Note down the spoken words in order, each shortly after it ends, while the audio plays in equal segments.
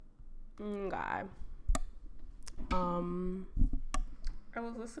God. I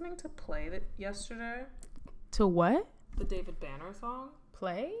was listening to Play yesterday. To what? The David Banner song.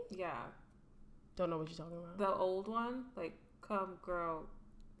 Play? Yeah. Don't know what you're talking about. The old one, like, come girl,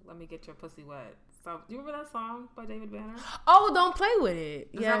 let me get your pussy wet. So, do you remember that song by David Banner? Oh, don't play with it.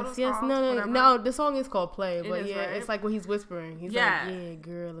 Is that what it's called? No. The song is called Play, It but is, yeah, right? it's like when he's whispering. He's like, yeah,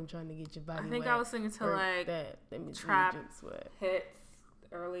 girl, I'm trying to get your body wet. I think I was singing to like that. Let me trap sweat. hits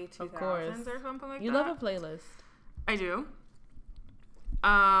early 2000s Of course. or something like You that. love a playlist. I do.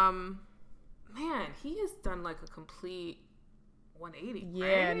 Man, he has done like a complete 180.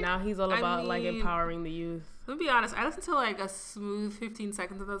 Yeah, right? now he's all about like empowering the youth. Let me be honest. I listened to like a smooth 15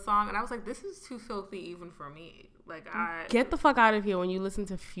 seconds of the song, and I was like, "This is too filthy even for me." Like, Get the fuck out of here when you listen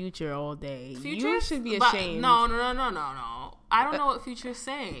to Future all day. Future? You should be ashamed. No. I don't know what Future's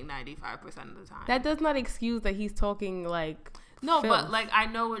saying 95% of the time. That does not excuse that he's talking like. No, filth. but like I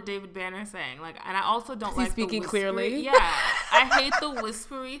know what David Banner's saying. Like, and I also don't like he's speaking the clearly. Yeah, I hate the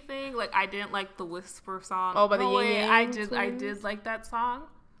whispery thing. Like, I didn't like the whisper song. Oh, by the Yin Yang I Twins? did like that song.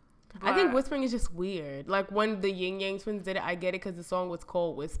 I think whispering is just weird. Like when the Yin Yang Twins did it, I get it because the song was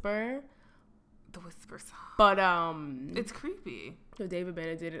called Whisper. The whisper song. But it's creepy. when David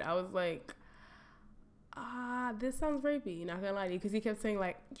Banner did it, I was like, this sounds rapey. Not gonna lie to you, because he kept saying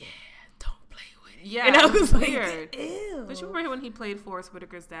like, yeah, don't play with it. Yeah, and I was like, weird. Ew. But you remember when he played Forrest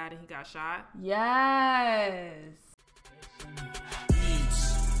Whitaker's dad and he got shot? Yes.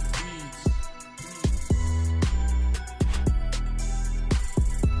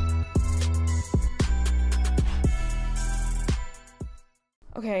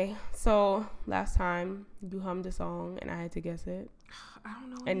 Okay, so last time you hummed a song and I had to guess it. I don't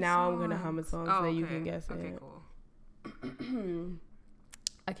know. And now I'm gonna hum a song so that you can guess it. Okay, cool.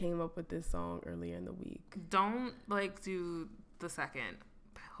 I came up with this song earlier in the week. Don't like do the second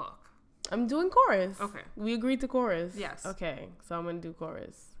hook. I'm doing chorus. Okay. We agreed to chorus. Yes. Okay, so I'm gonna do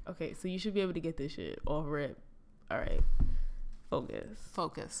chorus. Okay, so you should be able to get this shit off rip. All right.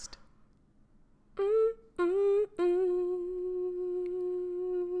 Focused.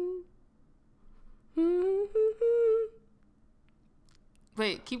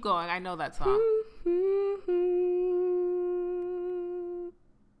 Wait, keep going. I know that song.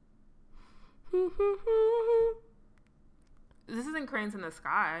 This isn't Cranes in the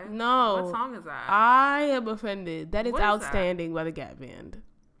Sky. No. What song is that? I am offended. That is What is Outstanding by the Gap Band.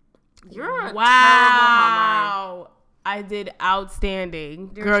 You're a terrible Wow. I did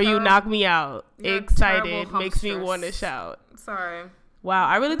Outstanding. You're Girl, you terrible- knocked me out. You're a Excited. terrible Makes me humpstress. want to shout. Sorry. Wow,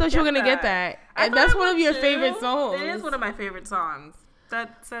 I really thought you were going to get that. I And thought that's I one of would your too. favorite songs. It is one of my favorite songs.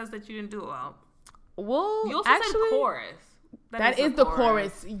 That says that you didn't do it well. Well, You also actually, said chorus. That is the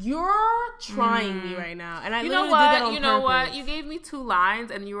chorus. You're trying me right now. And I You literally know what? did that on You know what? purpose. You gave me 2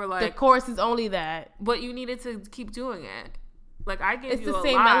 lines and you were like, The chorus is only that. but you needed to keep doing it. Like, I gave It's you the a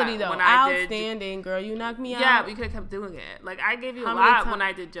same lot melody, though. when I did. Outstanding, girl. You knocked me out. Yeah, but you could have kept doing it. Like, I gave you How a many lot ti- when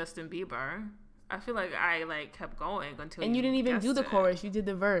I did Justin Bieber. I feel like I, like, kept going until And you didn't even do guessed the it. chorus. You did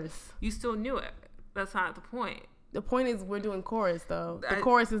the verse. You still knew it. That's not the point. The point is we're doing chorus, though. The I-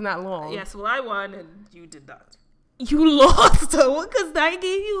 chorus is not long. Yes, well, I won and you did not. You lost, though, because I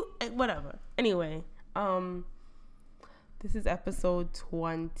gave you... Whatever. Anyway, this is episode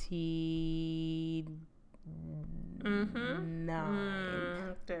 29.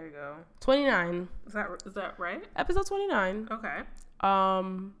 There you go. 29. Is that right? Episode 29. Okay.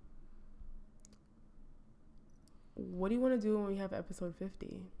 What do you want to do when we have episode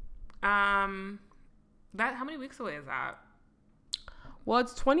 50? That how many weeks away is that? Well,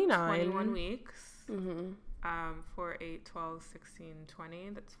 it's 29. 21 weeks. Mm-hmm. 4, 8, 12, 16, 20.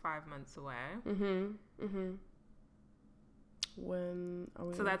 That's 5 months away. Mm-hmm. Mm-hmm. When are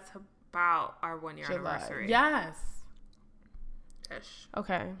we? So that's about our 1-year July. anniversary. Yes. Ish.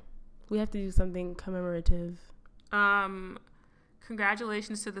 Okay. We have to do something commemorative.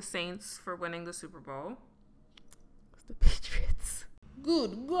 Congratulations to the Saints for winning the Super Bowl. It's the Patriots.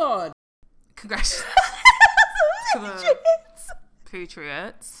 Good God. Congratulations to the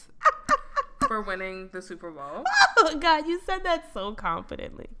Patriots for winning the Super Bowl. Oh God, you said that so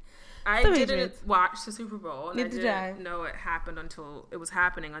confidently. I The didn't Patriots. watch the Super Bowl, and I Neither did I. didn't know it happened until it was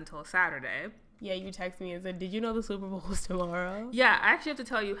happening until Saturday. Yeah, you texted me and said, "Did you know the Super Bowl was tomorrow?" Yeah, I actually have to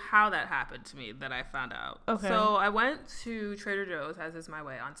tell you how that happened to me that I found out. Okay. So I went to Trader Joe's, as is my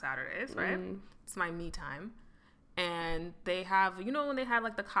way on Saturdays, right? It's my me time. And they have, you know, when they have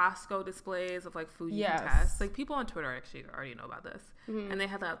like the Costco displays of like food you can test. Like people on Twitter actually already know about this. And they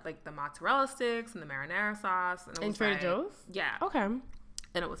had that, like the mozzarella sticks and the marinara sauce. And it In was Trader like, Joe's? Yeah. Okay.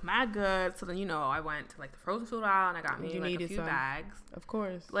 And it was mad good. So then, you know, I went to like the frozen food aisle and I got me like a few bags. Of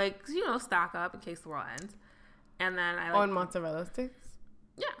course. Like, you know, stock up in case the world ends. And then I on mozzarella sticks?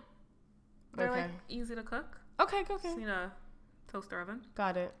 Yeah. They're like easy to cook. Okay. Just need a toaster oven.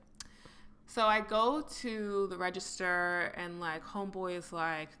 Got it. So I go to the register and like homeboy is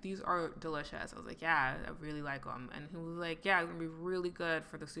like, these are delicious. I was like, yeah, I really like them. And he was like, yeah, it's gonna be really good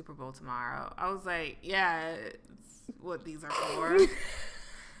for the Super Bowl tomorrow. I was like, yeah, it's what these are for.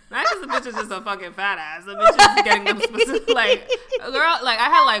 Not because the bitch is just a fucking fat ass. The bitch is getting them specific. Like, a girl, like, I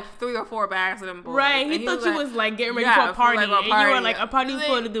had like 3 or 4 bags of them boys. Right. He thought you was like getting ready for a party. And you were like, a party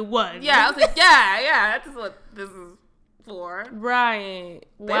for the what? Yeah. I was like, yeah. That's what this is for. Right.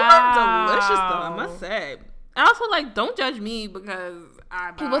 They were delicious, though, I must say. I also, like, don't judge me because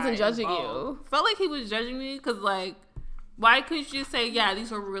he wasn't judging you. Felt like he was judging me because, like, why could you say, yeah, these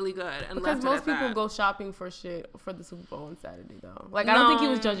were really good? And because most people go shopping for shit for the Super Bowl on Saturday, though. Like, I don't think he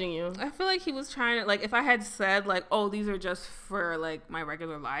was judging you. I feel like he was trying to, like, if I had said, like, oh, these are just for, like, my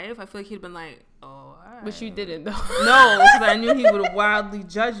regular life, I feel like he'd been like, oh, all right. But you didn't, though. No, because I knew he would wildly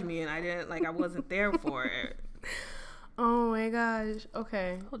judge me, and I didn't, like, I wasn't there for it. Oh, my gosh.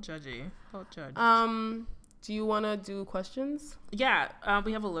 Okay. How judgy. How judge. Do you want to do questions? Yeah.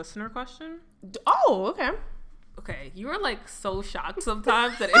 We have a listener question. Oh, okay. Okay, you are like so shocked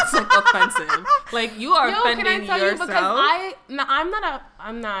sometimes that it's like offensive. Like you are offending yourself. Can I tell you because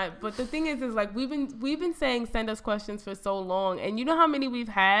I'm not. But the thing is like we've been saying send us questions for so long, and you know how many we've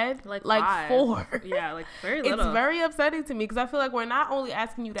had? Like 4. Yeah, like very little. It's very upsetting to me because I feel like we're not only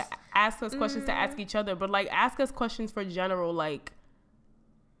asking you to ask us questions to ask each other, but like ask us questions for general like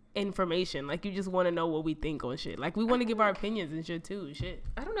information. Like you just want to know what we think on shit. Like we want to give our opinions and shit too. Shit.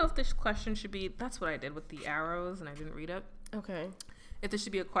 I don't know if this question should be. That's what I did with the arrows, and I didn't read it. Okay. If this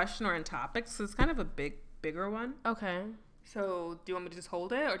should be a question or in topics, so it's kind of a bigger one. Okay. So do you want me to just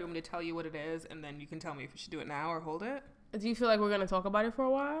hold it, or do you want me to tell you what it is, and then you can tell me if you should do it now or hold it? Do you feel like we're gonna talk about it for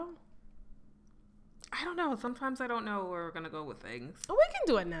a while? I don't know. Sometimes I don't know where we're gonna go with things. Oh, we can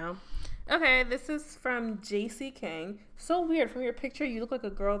do it now. Okay, this is from JC King. So weird. From your picture, you look like a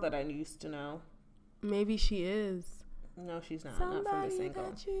girl that I used to know. Maybe she is. No, she's not. Somebody not from the single.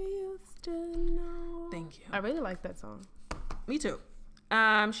 That you used to know. Thank you. I really like that song. Me too.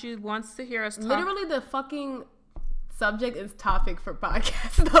 She wants to hear us talk. Literally, the fucking subject is topic for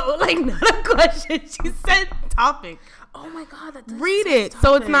podcast, though. Like, not a question. She said topic. Oh my God. That read it. Topic.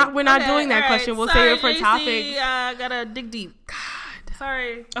 So it's not, we're not doing that question. We'll save it for topic. Gotta dig deep. God.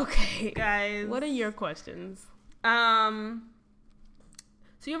 Sorry. Okay. Guys. What are your questions? So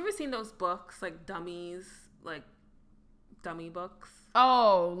you ever seen those books, like dummies, like dummy books?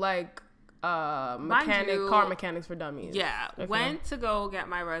 Oh, like car mechanics for dummies. Yeah. Okay. Went to go get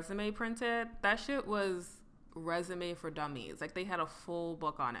my resume printed. That shit was resume for dummies. Like they had a full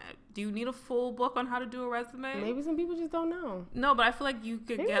book on it. Do you need a full book on how to do a resume? Maybe some people just don't know. No, but I feel like you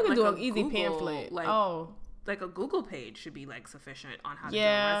could Maybe get you could like do an easy Google, pamphlet. Like, like a Google page should be like sufficient on how to do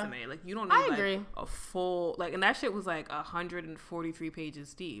a resume. Like you don't need like a full like, and that shit was like 143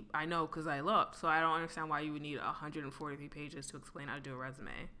 pages deep. I know because I looked, so I don't understand why you would need 143 pages to explain how to do a resume.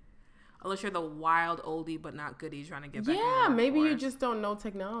 Unless you're the wild oldie but not goodie trying to get back. Yeah, maybe you just don't know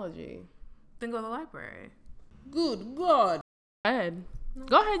technology. Then go to the library. Good God. Go ahead.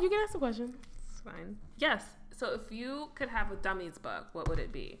 Go ahead. You can ask the question. It's fine. Yes. So if you could have a dummies book, what would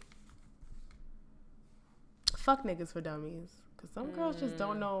it be? Fuck niggas for dummies. Because some girls just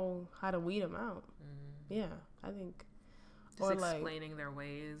don't know how to weed them out. Yeah, I think. Just explaining their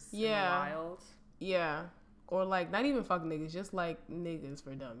ways in the wild. Yeah. Or like, not even fuck niggas, just like niggas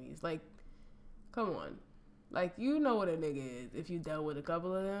for dummies. Like, come on. Like, you know what a nigga is if you dealt with a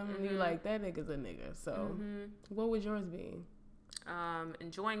couple of them. And you like, that nigga's a nigga. So, what would yours be?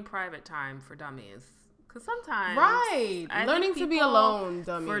 Enjoying private time for dummies. Because sometimes... Right. Learning to be alone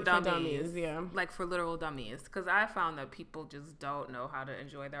for dummies. Yeah. Like, for literal dummies. Because I found that people just don't know how to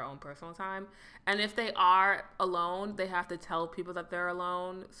enjoy their own personal time. And if they are alone, they have to tell people that they're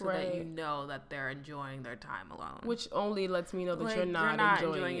alone so that you know that they're enjoying their time alone. Which only lets me know that you're not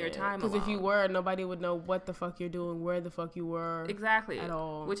enjoying your time alone. Because if you were, nobody would know what the fuck you're doing, where the fuck you were. Exactly. At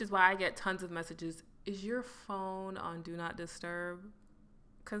all. Which is why I get tons of messages. Is your phone on Do Not Disturb?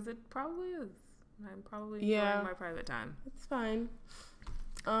 Because it probably is. I'm probably enjoying my private time. It's fine.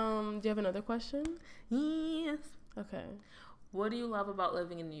 Do you have another question? Yes. Okay. What do you love about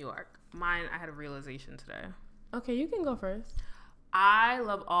living in New York? Mine, I had a realization today. Okay, you can go first. I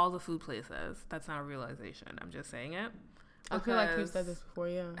love all the food places. That's not a realization. I'm just saying it. I feel like you said this before,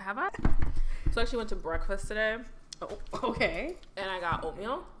 yeah. Have I? So I actually went to breakfast today. Oh, okay. And I got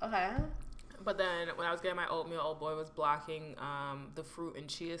oatmeal. Okay. But then when I was getting my oatmeal, old boy was blocking the fruit and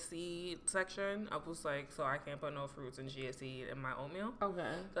chia seed section. I was like, so I can't put no fruits and chia seed in my oatmeal.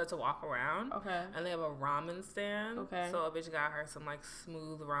 Okay. So I had to walk around. Okay. And they have a ramen stand. Okay. So a bitch got her some like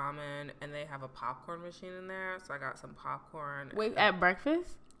smooth ramen, and they have a popcorn machine in there. So I got some popcorn. Wait, at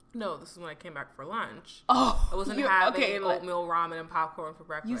breakfast? No, this is when I came back for lunch. Oh, I wasn't having oatmeal, ramen, and popcorn for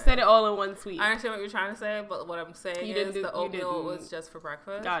breakfast. You said it all in one sweet. I understand what you're trying to say, but what I'm saying is the oatmeal was just for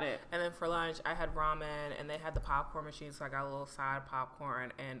breakfast. Got it. And then for lunch, I had ramen, and they had the popcorn machine, so I got a little side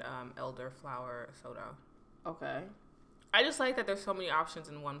popcorn and elderflower soda. Okay. I just like that there's so many options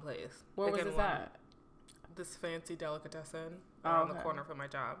in one place. Where was this at? This fancy delicatessen around the corner from my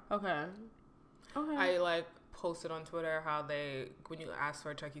job. Okay. I posted on Twitter how when you ask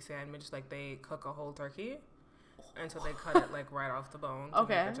for a turkey sandwich, like they cook a whole turkey, and so they cut it like right off the bone to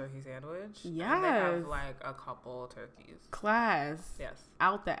make a turkey sandwich. Yes. And they have like a couple turkeys. Class. Yes.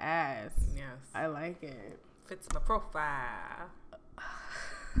 Out the ass. Yes. I like it. Fits my profile.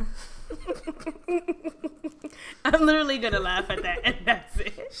 I'm literally gonna laugh at that, and that's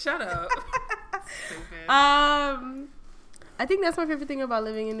it. Shut up. Stupid. I think that's my favorite thing about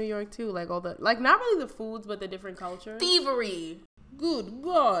living in New York too. Like all the not really the foods, but the different cultures. Thievery. Good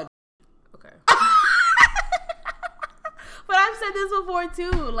God. Okay. But I've said this before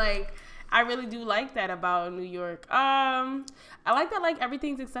too. Like I really do like that about New York. I like that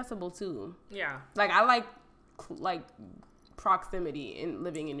everything's accessible too. Yeah. Like I like proximity in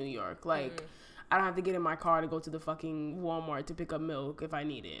living in New York. Like I don't have to get in my car to go to the fucking Walmart to pick up milk if I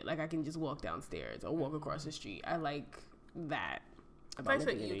need it. Like I can just walk downstairs or walk across the street. I like that about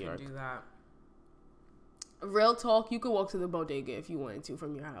living in New York. You can do that. Real talk, you could walk to the bodega if you wanted to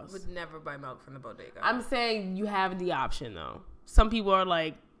from your house. Would never buy milk from the bodega. I'm saying you have the option though. Some people are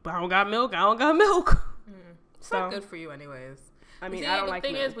like, I don't got milk. It's not good for you anyways. I mean, I don't like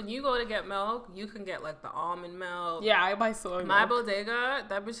milk. The thing is, when you go to get milk, you can get like the almond milk. Yeah, I buy soy milk. My bodega,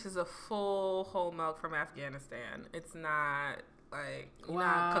 that bitch is a full whole milk from Afghanistan. It's not like you're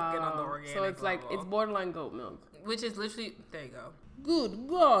not cooking on the organic So it's level. it's borderline goat milk. Which is literally, there you go. Good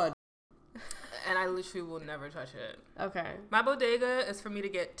God. And I literally will never touch it. Okay. My bodega is for me to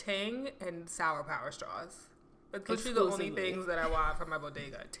get Ting and Sour Power straws. It's literally the only things that I want from my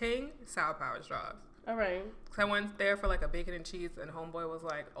bodega. Ting, Sour Power straws. All right. So I went there for like a bacon and cheese, and homeboy was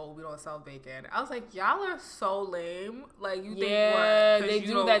like, "Oh, we don't sell bacon." I was like, "Y'all are so lame. Like you think what? They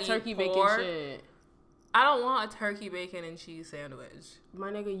do that turkey bacon shit. I don't want a turkey bacon and cheese sandwich.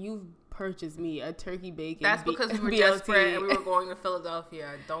 My nigga, you've purchased me a turkey bacon. That's because we were desperate and we were going to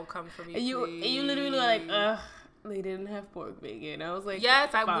Philadelphia. Don't come for me, and you literally were like, ugh, they didn't have pork bacon. I was like,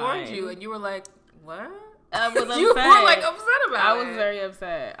 yes, I warned you, and you were like, what? I was upset. You were like upset about it. I was very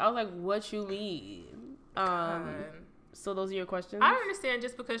upset. I was like, what you mean? So those are your questions? I don't understand.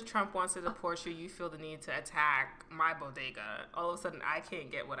 Just because Trump wants to deport you, you feel the need to attack my bodega. All of a sudden, I can't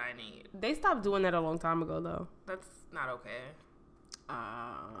get what I need. They stopped doing that a long time ago, though. That's not okay.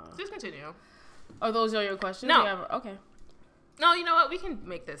 Just continue. Are those all your questions? No. Okay. No, you know what? We can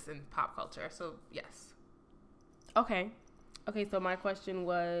make this in pop culture. So, yes. Okay, so my question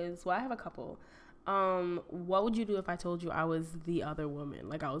was, well, I have a couple. What would you do if I told you I was the other woman?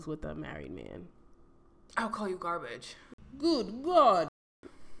 Like I was with a married man? I'll call you garbage. Good God.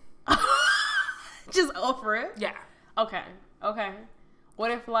 Just offer it? Yeah. Okay.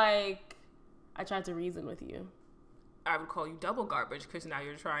 What if, I tried to reason with you? I would call you double garbage because now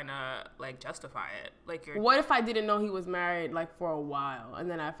you're trying to, justify it. What if I didn't know he was married, for a while, and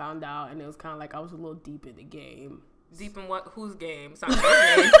then I found out, and it was kind of like I was a little deep in the game? Deep in what? Whose game? It's not your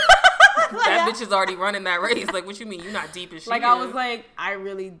game. That bitch is already running that race. What you mean? You're not deep as shit. I was I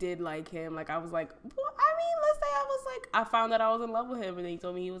really did like him. I was like, well, let's say I was I found that I was in love with him, and then he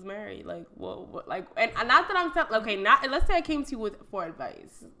told me he was married. And not that I'm telling. Let's say I came to you for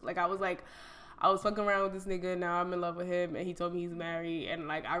advice. I was fucking around with this nigga, and now I'm in love with him, and he told me he's married, and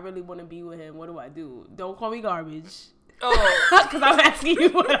I really want to be with him. What do I do? Don't call me garbage. Oh, because I'm asking you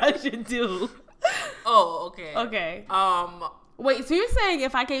what I should do. Oh, okay. Okay. Wait, so you're saying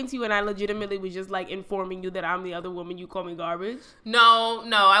if I came to you and I legitimately was just informing you that I'm the other woman, you call me garbage? No,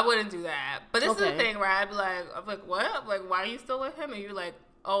 I wouldn't do that. But this is the thing, right? I'm like, what? Why are you still with him? And you're like,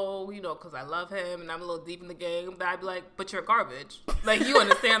 oh, because I love him and I'm a little deep in the game. But I'd be like, but you're garbage. You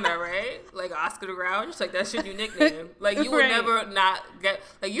understand that, right? Oscar the Grouch, that's your new nickname. You would never not get,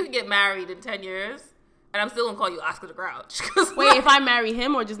 you can get married in 10 years. And I'm still going to call you Oscar the Grouch. Wait, if I marry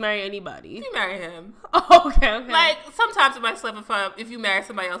him or just marry anybody? If you marry him. Oh, okay. Sometimes it might slip if you marry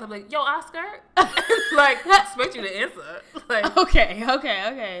somebody else, I'm like, yo, Oscar? I expect you to answer.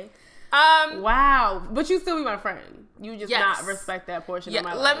 Okay. Wow. But you still be my friend. You just not respect that portion of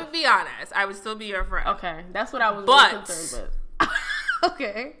my life. Let me be honest. I would still be your friend. Okay. That's what I was really concerned with.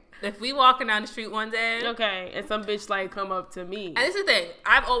 Okay. If we walking down the street one day, okay, and some bitch like come up to me, and this is the thing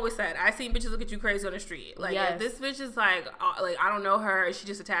I've always said, I seen bitches look at you crazy on the street. Like if this bitch is like I don't know her and she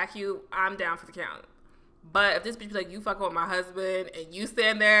just attack you, I'm down for the count. But if this bitch be like, you fucking with my husband and you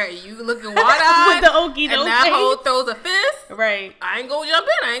stand there and you looking wide-eyed with the okie doke and that hoe throws a fist, right? I ain't gonna jump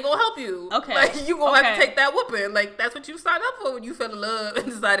in. I ain't gonna help you. Okay, like you gonna have to take that whooping. Like that's what you signed up for when you fell in love and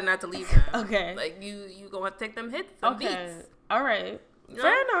decided not to leave them. Okay, like you gonna have to take them hits. Them beats. All right.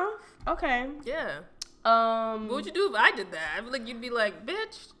 Fair enough. Okay. Yeah. What would you do if I did that? I feel like you'd be like,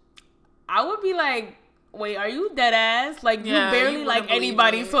 bitch. I would be like, wait, are you dead ass? Like you barely like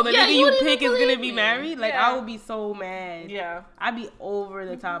anybody, so the nigga you pick is gonna be married? Like I would be so mad. Yeah. I'd be over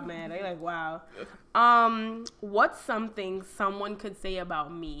the top mad. I'd be like, wow. What's something someone could say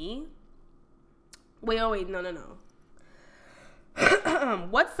about me? Wait, no.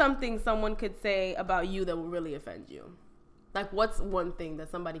 What's something someone could say about you that will really offend you? Like, what's one thing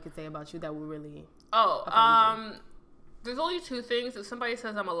that somebody could say about you that will really offend you? There's only two things. If somebody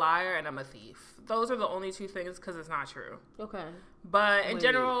says I'm a liar and I'm a thief, those are the only two things because it's not true. Okay. But in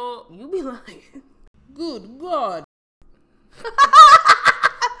general, you be lying. Good God.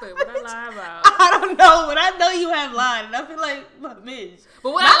 Wait, what I lie about? I don't know, but I know you have lied, and I feel like, bitch.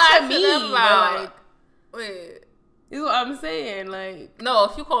 But what I lied to them about? Like, wait. This is what I'm saying, like... No,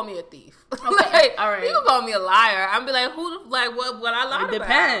 if you call me a thief. Okay, like, all right. You can call me a liar. I'm be like, what I lied about? It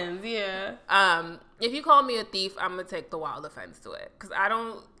depends, yeah. If you call me a thief, I'm going to take the wild offense to it. Because I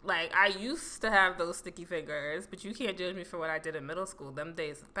don't, I used to have those sticky fingers, but you can't judge me for what I did in middle school. Them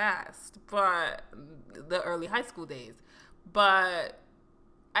days have passed. But, the early high school days. But,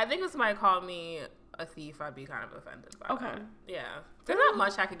 I think if somebody called me a thief, I'd be kind of offended by that. Yeah. There's not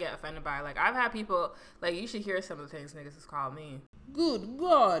much I could get offended by. Like, I've had people, you should hear some of the things niggas has called me. Good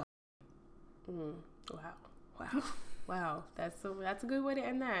God. Wow. That's a good way to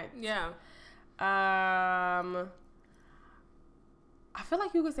end that. Yeah. I feel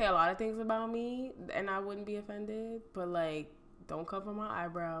like you could say a lot of things about me and I wouldn't be offended, but don't cover my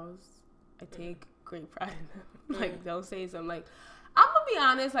eyebrows. I take great pride in them. Don't say something I'm gonna be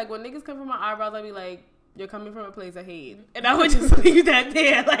honest, when niggas come from my eyebrows, I'd be like, you're coming from a place of hate. And I would just leave that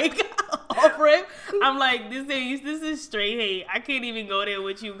there, off rip. I'm like, this is straight hate. I can't even go there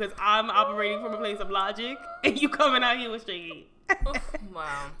with you because I'm operating from a place of logic and you coming out here with straight hate.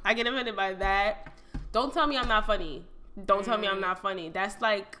 Wow. I get offended by that. Don't tell me I'm not funny. Don't tell me I'm not funny. That's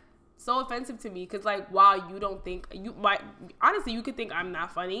so offensive to me because while you don't think honestly you could think I'm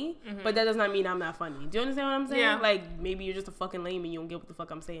not funny, but that does not mean I'm not funny. Do you understand what I'm saying? Yeah. Maybe you're just a fucking lame and you don't get what the fuck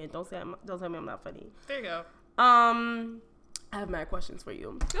I'm saying. Don't tell me I'm not funny. There you go. I have mad questions for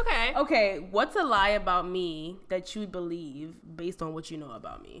you. Okay, what's a lie about me that you believe based on what you know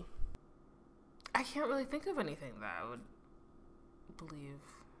about me? I can't really think of anything that I would believe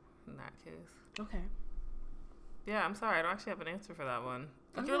in that case. Okay. Yeah, I'm sorry. I don't actually have an answer for that one.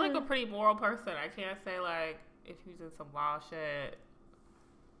 You're a pretty moral person. I can't say if you did some wild shit.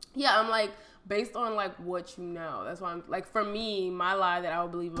 Yeah, I'm based on what you know. That's why I'm for me, my lie that I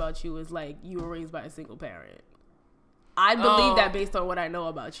would believe about you is you were raised by a single parent. I believe that based on what I know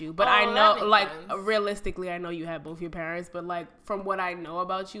about you. But I know realistically I know you have both your parents, but from what I know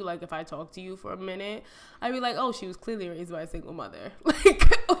about you, if I talk to you for a minute, I'd be like, oh, she was clearly raised by a single mother.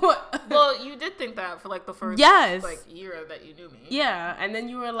 Well, you did think that for the first year that you knew me. Yeah, and then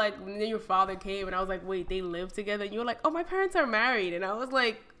you were then your father came and I was like, wait, they live together? And you were like, oh, my parents are married. And I was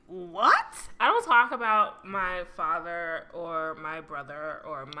like, what? I don't talk about my father or my brother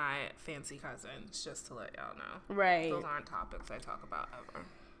or my fancy cousins, just to let y'all know. Right. Those aren't topics I talk about ever.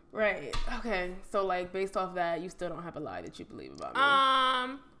 Right. Okay. So based off that, you still don't have a lie that you believe about me.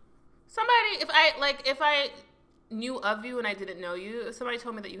 Somebody, if I knew of you and I didn't know you, if somebody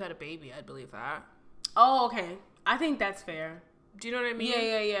told me that you had a baby, I'd believe that. Oh, okay. I think that's fair. Do you know what I mean?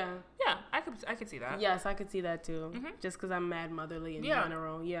 Yeah. Yeah, I could see that. Yes, I could see that too. Mm-hmm. Just because I'm mad motherly in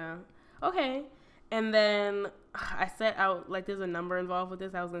general. Yeah. Okay. And then I set out there's a number involved with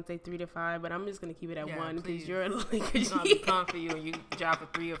this. I was gonna say 3 to 5, but I'm just gonna keep it at 1 because you're I'm gonna be calm for you and you drop a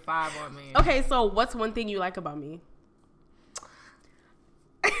 3 or 5 on me. Okay, so what's one thing you like about me?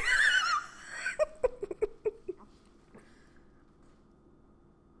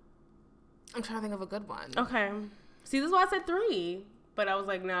 I'm trying to think of a good one. Okay. See, this is why I said 3. But I was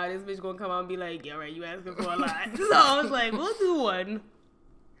like, nah, this bitch gonna come out and be like, yeah, right, you asking for a lot. So I was like, we'll do 1.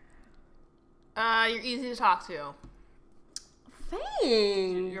 You're easy to talk to. Thanks.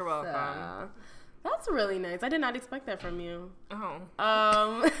 You're welcome. That's really nice. I did not expect that from you.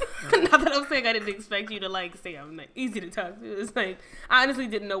 Oh. Not that I'm saying I didn't expect you to like say I'm like easy to talk to. It's like I honestly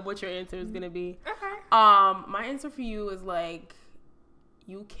didn't know what your answer was gonna be. Okay. My answer for you is like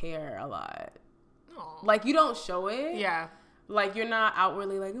you care a lot. Aww. Like you don't show it. Yeah. Like you're not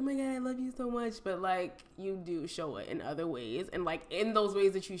outwardly like, oh my God, I love you so much, but like you do show it in other ways, and like in those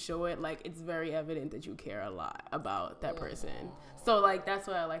ways that you show it, like it's very evident that you care a lot about that person. So like that's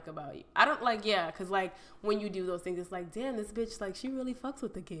what I like about you. I don't like because like when you do those things, it's like damn, this bitch like she really fucks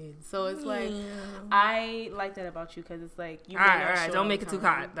with the kids. So it's like I like that about you because it's like you. All right, don't make it too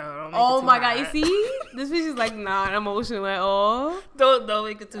hot though. Oh my God, you see, this bitch is like not emotional at all. Don't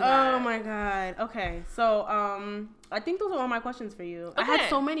make it too hot. Oh my God. Okay, so I think those are all my questions for you. Okay. I had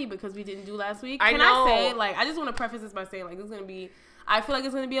so many because we didn't do last week. Can I say, like, I just want to preface this by saying, like, this is going to be, I feel like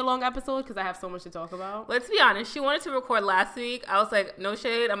it's going to be a long episode because I have so much to talk about. Let's be honest. She wanted to record last week. I was like, no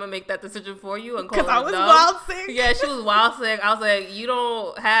shade. I'm going to make that decision for you and call it because I was wild sick. Yeah, she was wild sick. I was like, you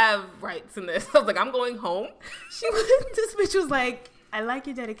don't have rights in this. I was like, I'm going home. This bitch was like, I like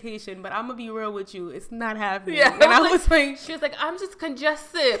your dedication, but I'm gonna be real with you. It's not happening. Yeah, and I was like, she was like, I'm just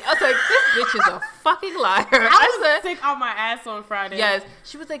congested. I was like, this bitch is a fucking liar. I was sick on my ass on Friday. Yes,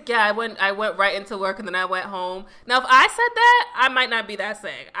 she was like, yeah, I went right into work and then I went home. Now, if I said that, I might not be that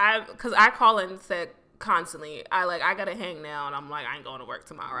sick. Because I call in sick constantly. I gotta hang now, and I'm like, I ain't going to work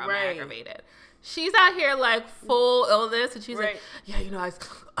tomorrow. I'm aggravated. She's out here like full illness, and she's like, yeah, you know,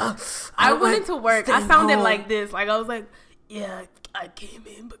 I went into work. I sounded like this. Like I was like, yeah, I came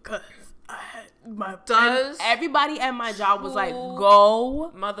in because I had my everybody at my job was like,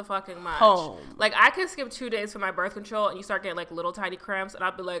 go motherfucking much home. Like I could skip 2 days for my birth control, and you start getting like little tiny cramps, and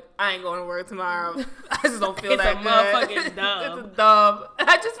I'd be like, I ain't going to work tomorrow. I just don't feel it's that a good. Motherfucking dub. It's a dub.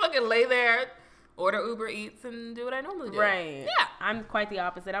 I just fucking lay there, order Uber Eats, and do what I normally do. Right. Yeah. I'm quite the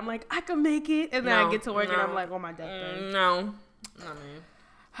opposite. I'm like, I can make it, and then I get to work, and I'm like, oh my deathbed. No.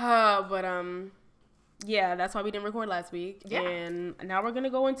 But yeah, that's why we didn't record last week. Yeah. And now we're gonna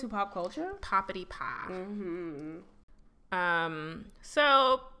go into pop culture. Poppity pop. Mm-hmm.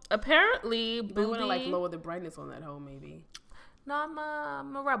 So apparently, Booby. I want to like lower the brightness on that hoe, maybe. No,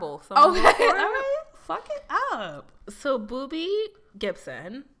 I'm a rebel. So okay. All right. Fuck it up. So Booby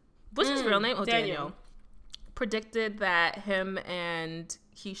Gibson, what's his real name? Oh, Daniel. Predicted that him and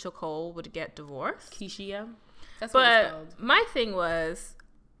Keisha Cole would get divorced. Keisha. That's what it's called. My thing was,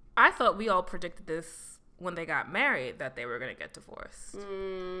 I thought we all predicted this when they got married, that they were going to get divorced.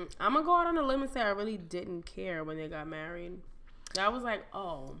 I'm going to go out on a limb and say I really didn't care when they got married. I was like,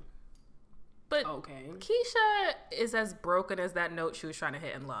 oh. But okay. Keisha is as broken as that note she was trying to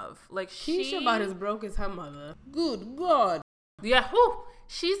hit in love. Like Keisha about as broke as her mother. Good God. Yeah. Whew.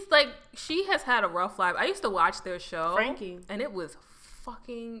 She's like, she has had a rough life. I used to watch their show. Frankie. And it was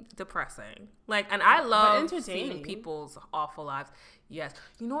fucking depressing. Like, and I love seeing people's awful lives. Yes.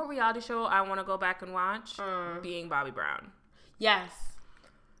 You know what reality show I want to go back and watch? Being Bobby Brown. Yes.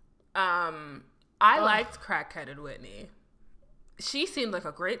 I liked Crackheaded Whitney. She seemed like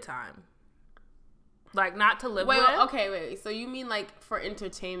a great time. Like, not to live with. Okay, wait. So you mean like for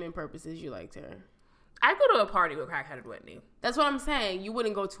entertainment purposes you liked her? I'd go to a party with Crackheaded Whitney. That's what I'm saying. You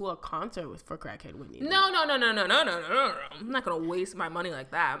wouldn't go to a concert for Crackhead Whitney. No. I'm not going to waste my money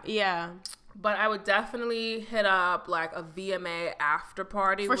like that. Yeah. But I would definitely hit up like a VMA after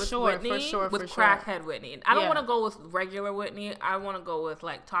party with Whitney. With Crackhead Whitney. I don't want to go with regular Whitney. I want to go with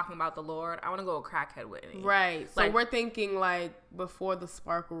like talking about the Lord. I want to go with Crackhead Whitney. Right. So we're thinking like before the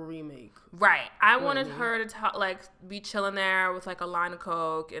Sparkle remake. Right. I wanted her to be chilling there with like a line of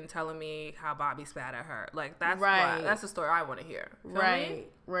coke and telling me how Bobby spat at her. Like that's the story I want to hear. Right.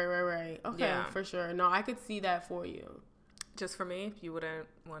 Okay, for sure. No, I could see that for you. Just for me, if you wouldn't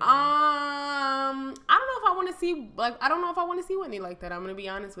want to. I don't know if I want to see I don't know if I want to see Whitney like that. I'm gonna be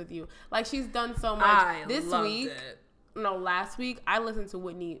honest with you. Like she's done so much last week. I listened to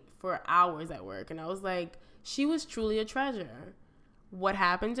Whitney for hours at work, and I was like, she was truly a treasure. What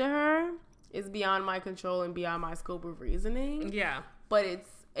happened to her is beyond my control and beyond my scope of reasoning. Yeah, but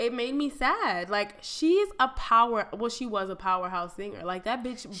it made me sad. Like she was a powerhouse singer. Like that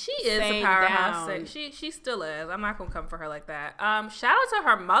bitch. She is a powerhouse singer. She still is. I'm not gonna come for her like that. Shout out to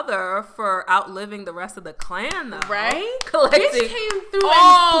her mother for outliving the rest of the clan though. Right? Collecting bitch came through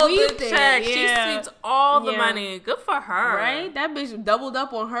all and the checks. Yeah. She sweeps all the money. Good for her. Right? That bitch doubled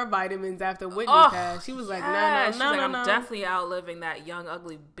up on her vitamins after Whitney passed. She was like, no. I'm definitely outliving that young,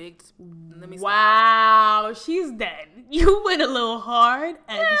 ugly, big. Wow, she's dead. You went a little hard.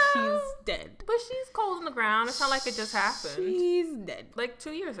 And she's dead. But she's cold in the ground. It's not like it just happened. She's dead. Like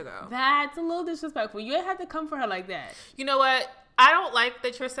 2 years ago. That's a little disrespectful. You had to come for her like that. You know what? I don't like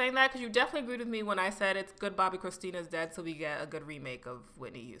that you're saying that because you definitely agreed with me when I said it's good Bobby Christina's dead, so we get a good remake of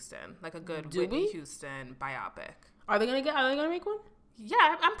Whitney Houston, like a good Whitney Houston biopic. Are they gonna make one?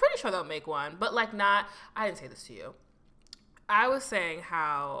 Yeah, I'm pretty sure they'll make one, but like not. I didn't say this to you. I was saying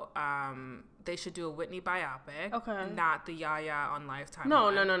how they should do a Whitney biopic, not the Yaya on Lifetime. No.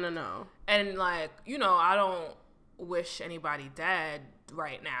 And like, you know, I don't wish anybody dead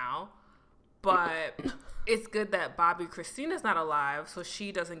right now, but it's good that Bobby Christina's not alive, so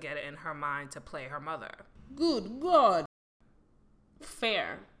she doesn't get it in her mind to play her mother. Good God.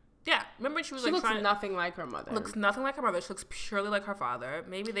 Fair. Yeah, remember she was looks nothing like her mother. Looks nothing like her mother. She looks purely like her father.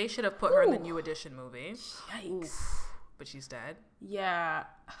 Maybe they should have put her in the New Edition movie. Yikes. Oof. But she's dead. Yeah.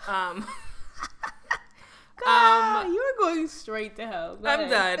 God, you were going straight to hell. I'm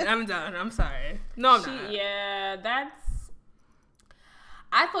done. I'm sorry. No, I'm not. Yeah,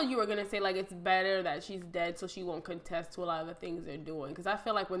 I thought you were going to say, like, it's better that she's dead so she won't contest to a lot of the things they're doing. Because I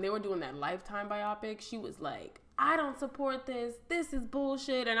feel like when they were doing that Lifetime biopic, she was like, I don't support this. This is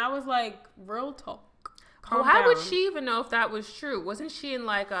bullshit. And I was like, real talk. How would she even know if that was true? Wasn't she in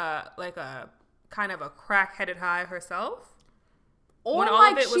like a kind of a crack-headed high herself? Or when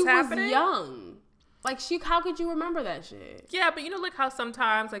all of it was happening? Was young. Like, how could you remember that shit? Yeah, but you know, like how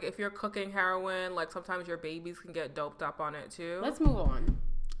sometimes, like if you're cooking heroin, like sometimes your babies can get doped up on it too. Let's move on.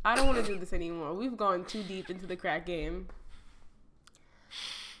 I don't want to do this anymore. We've gone too deep into the crack game.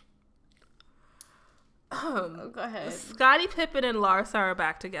 Go ahead. Scottie Pippen and Larsa are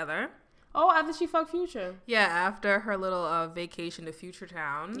back together. Oh, after she fucked Future. Yeah, after her little vacation to Future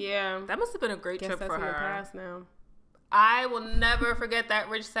Town. Yeah. That must have been a great trip for her. In the past now. I will never forget that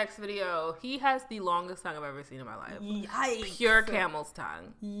Rich Sex video. He has the longest tongue I've ever seen in my life. Yikes. Pure camel's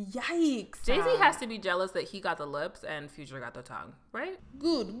tongue. Yikes. Jay-Z has to be jealous that he got the lips and Future got the tongue, right?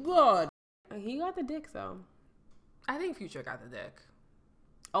 Good God. He got the dick, though. I think Future got the dick.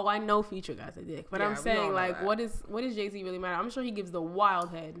 Oh, I know Future got the dick. But yeah, I'm saying, like, what is Jay-Z really matter? I'm sure he gives the wild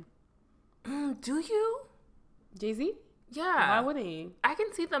head. Do you? Jay-Z? Yeah. Why wouldn't he? I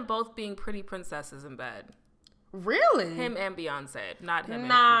can see them both being pretty princesses in bed. Really? Him and Beyonce, not him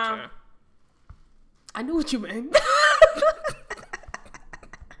and Future. I knew what you meant.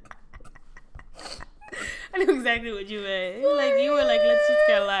 I knew exactly what you meant. Like, you were like, let's just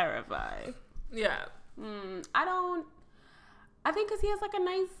clarify. Yeah. I think because he has like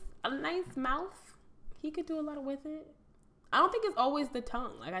a nice mouth, he could do a lot with it. I don't think it's always the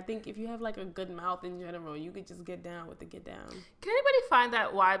tongue. Like, I think if you have like a good mouth in general, you could just get down with the get down. Can anybody find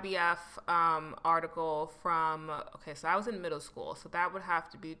that YBF article from, okay, so I was in middle school, so that would have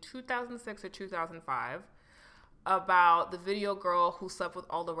to be 2006 or 2005, about the video girl who slept with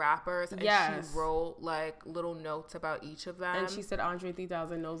all the rappers, and she wrote like little notes about each of them, and she said Andre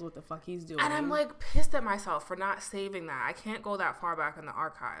 3000 knows what the fuck he's doing, and I'm like pissed at myself for not saving that. I can't go that far back in the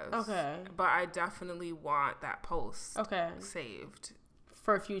archives, but I definitely want that post saved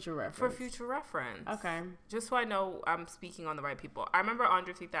for future reference. Okay, just so I know I'm speaking on the right people. I remember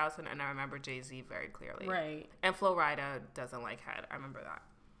Andre 3000 and I remember Jay-Z very clearly, right? And Flo Rida doesn't like head. I remember that.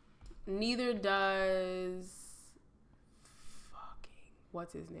 Neither does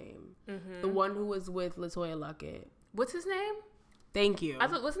what's his name? Mm-hmm. The one who was with Latoya Luckett. What's his name? Thank you. I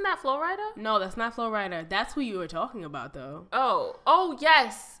thought, wasn't that Flo Rida? No, that's not Flo Rida. That's who you were talking about, though. Oh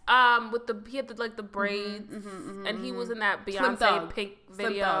yes. He had the braids, and he was in that Beyonce Pink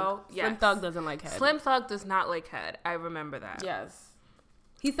video. Yes. Slim Thug doesn't like head. Slim Thug does not like head. I remember that. Yes.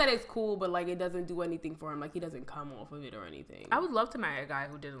 He said it's cool, but like it doesn't do anything for him. Like he doesn't come off of it or anything. I would love to marry a guy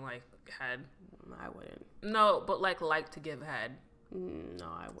who didn't like head. I wouldn't. No, but like to give head. No,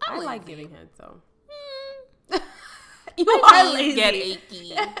 I like giving head, so. You are lazy. Get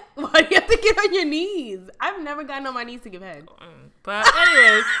achy. Why do you have to get on your knees? I've never gotten on my knees to give head. But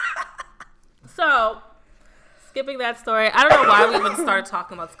anyways, so skipping that story, I don't know why we even started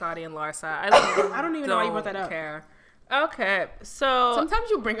talking about Scottie and Larsa. I don't even know why you brought that up. Care. Okay, so sometimes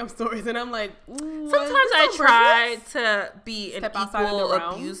you bring up stories and I'm like, sometimes I try to be an equal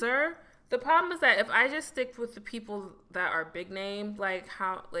abuser. The problem is that if I just stick with the people that are big name, like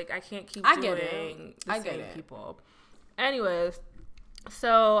I can't keep doing the same people. Anyways,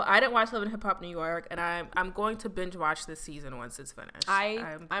 so I didn't watch Love and Hip Hop New York, and I'm going to binge watch this season once it's finished.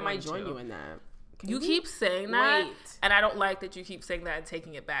 I might join you in that. You keep saying that, and I don't like that you keep saying that and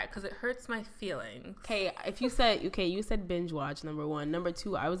taking it back because it hurts my feelings. Okay, you said binge watch, number one. Number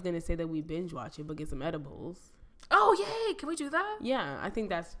two, I was gonna say that we binge watch it, but get some edibles. Oh, yay! Can we do that? Yeah, I think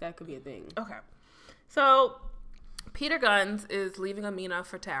that could be a thing. Okay. So, Peter Gunz is leaving Amina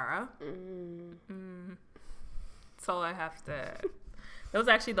for Tara. That's all I have to... That was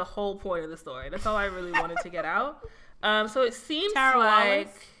actually the whole point of the story. That's all I really wanted to get out. So it seems Tara like...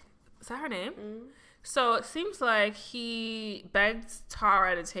 Wallace? Is that her name? So it seems like he begged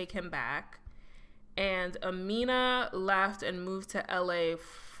Tara to take him back. And Amina left and moved to LA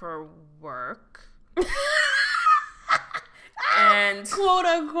for work. And... quote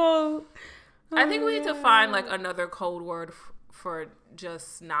unquote. I think we need to find like another code word for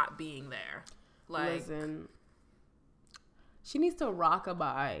just not being there. Like, listen, she needs to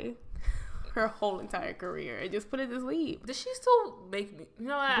rockabye her whole entire career and just put it to sleep. Does she still make me? You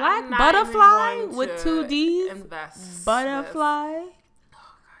know what? Black Butterfly with 2 D's. Butterfly. Oh God,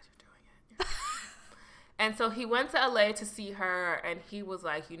 you're doing it. And so he went to LA to see her, and he was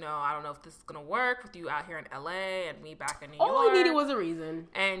like, you know, I don't know if this is gonna work with you out here in LA and me back in New York. All he needed was a reason.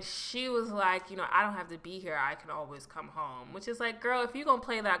 And she was like, you know, I don't have to be here. I can always come home. Which is like, girl, if you're gonna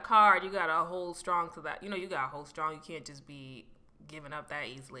play that card, you gotta hold strong to that. You know, you gotta hold strong. You can't just be giving up that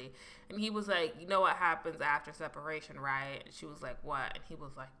easily. And he was like, you know what happens after separation, right? And she was like, what? And he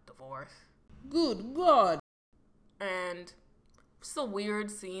was like, divorce. Good God. And it's a weird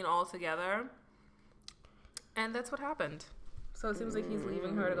scene altogether. And that's what happened. So it seems like he's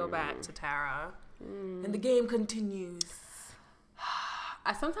leaving her to go back to Tara. And the game continues.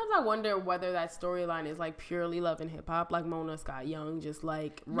 Sometimes I wonder whether that storyline is like purely Love and Hip Hop, like Mona Scott Young just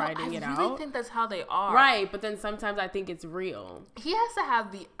like writing it out. I really think that's how they are. Right, but then sometimes I think it's real. He has to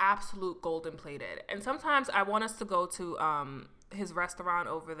have the absolute golden plated. And sometimes I want us to go to his restaurant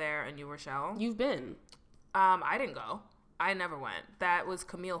over there in New Rochelle. You've been? I didn't go. I never went. That was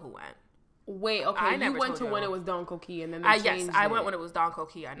Camille who went. Wait, okay, you went to when it was Don Coquille and then they changed Yes, I went when it was Don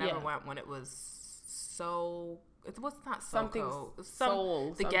Coquille. I never went when it was so... It was not something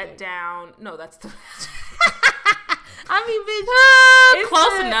soul. The Get Down. No, that's the... I mean, bitch,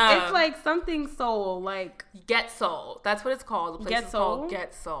 close enough. It's like something soul, like... Get Soul. That's what it's called. The place Get is Soul? called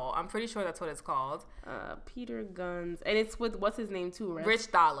Get Soul. I'm pretty sure that's what it's called. Peter Guns. And it's with, what's his name too, right?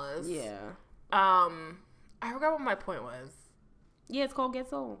 Rich Dollars. Yeah. I forgot what my point was. Yeah, it's called Get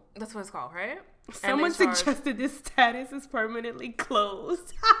Soul. That's what it's called, right? Someone suggested this status is permanently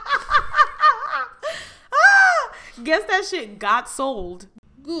closed. Guess that shit got sold.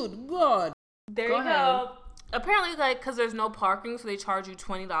 Good God. There you go. Apparently, like, because there's no parking, so they charge you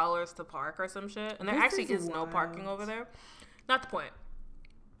 $20 to park or some shit. And there actually is no parking over there. Not the point.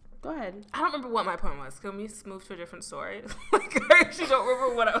 Go ahead. I don't remember what my point was. Can we move to a different story? Like, I actually don't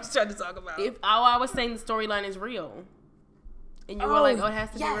remember what I was trying to talk about. I was saying the storyline is real. And you were like, oh, it has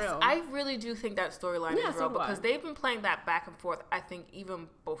to be real. I really do think that storyline is real because they've been playing that back and forth, I think, even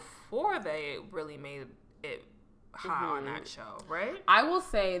before they really made it hot on that show, right? I will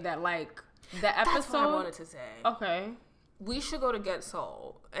say that, like, the episode... That's what I wanted to say. Okay. We should go to Get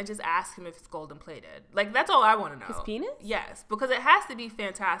Soul and just ask him if it's golden plated. Like, that's all I want to know. His penis? Yes, because it has to be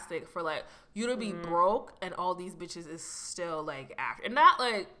fantastic for, like, you to be broke and all these bitches is still, like, acting. And not,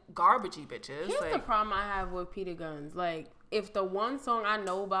 like, garbagey bitches. Here's like, the problem I have with Peter Guns. Like, if the one song I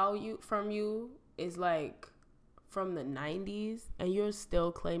know about you from you is, like, from the 90s and you're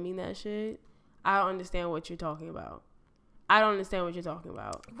still claiming that shit, I don't understand what you're talking about. I don't understand what you're talking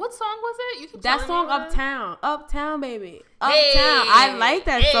about. What song was it? You keep that song, Uptown. Uptown, baby. Uptown. Hey, I like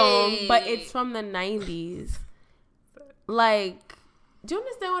that song, but it's from the 90s. Like, do you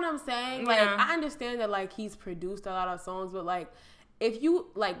understand what I'm saying? Like, I understand that, like, he's produced a lot of songs, but, like, if you,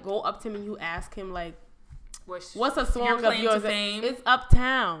 like, go up to him and you ask him, like, what's a song of yours? It's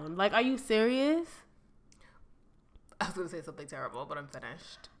Uptown. Like, are you serious? I was going to say something terrible, but I'm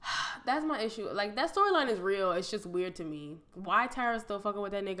finished. That's my issue. Like, that storyline is real. It's just weird to me. Why Tara's still fucking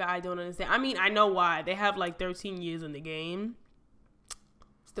with that nigga, I don't understand. I mean, I know why. They have, like, 13 years in the game.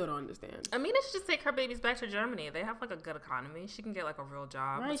 Still don't understand. I mean, they should just take her babies back to Germany. They have, like, a good economy. She can get, like, a real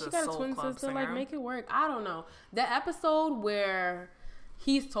job. Right, she got a twin sister. Like, make it work. I don't know. The episode where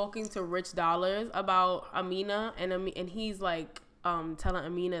he's talking to Rich Dollars about Amina, and he's, like, telling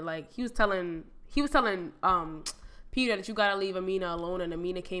Amina, like, he was telling Peter that you gotta leave Amina alone, and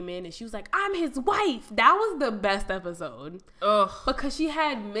Amina came in and she was like, I'm his wife. That was the best episode. Ugh. Because she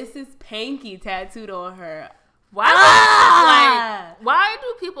had Mrs. Panky tattooed on her. Why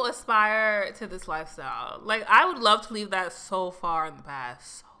do people aspire to this lifestyle? Like, I would love to leave that so far in the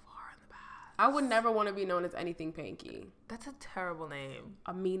past. I would never want to be known as anything Panky. That's a terrible name.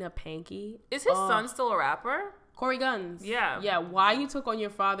 Amina Panky. Is his son still a rapper? Corey Guns. Yeah. Yeah. Why you took on your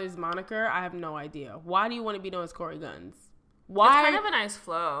father's moniker, I have no idea. Why do you want to be known as Corey Guns? Why? It's kind of a nice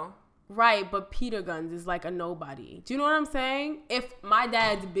flow. Right, but Peter Guns is like a nobody. Do you know what I'm saying? If my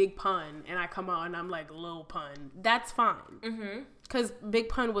dad's Big Pun and I come out and I'm like Lil Pun, that's fine. Mm-hmm. Because Big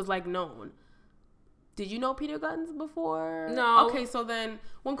Pun was like known. Did you know Peter Guns before? No. Okay, so then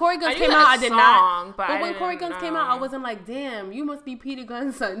when Corey Guns came out, I did not. But when Corey Guns came out, I wasn't like, damn, you must be Peter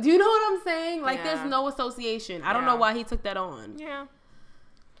Guns' son. Do you know what I'm saying? Like, there's no association. I don't know why he took that on. Yeah.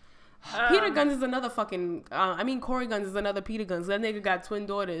 Peter Guns is another fucking... Corey Guns is another Peter Guns. That nigga got twin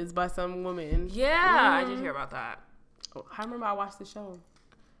daughters by some woman. Yeah, I did hear about that. Oh, I remember I watched the show.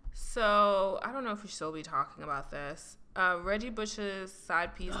 So, I don't know if we should still be talking about this. Reggie Bush's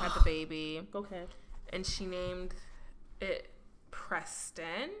side piece had the baby. Okay. And she named it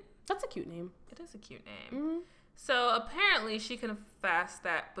Preston. That's a cute name. It is a cute name. Mm-hmm. So apparently she confessed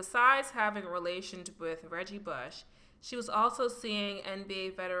that besides having relations with Reggie Bush, she was also seeing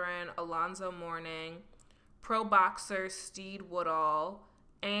NBA veteran Alonzo Mourning, pro boxer Steed Woodall,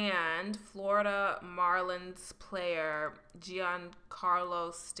 and Florida Marlins player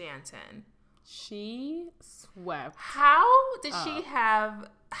Giancarlo Stanton. She swept. How did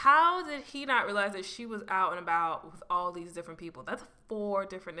he not realize that she was out and about with all these different people? That's 4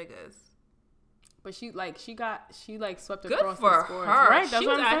 different niggas. But she swept good across for the scores. her. Right? That's she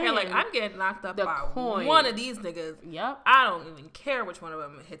what was I'm out here saying. like, I'm getting knocked up the by coin. One of these niggas. Yep. I don't even care which one of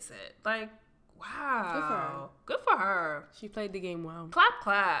them hits it. Like, wow. Good for her. She played the game well.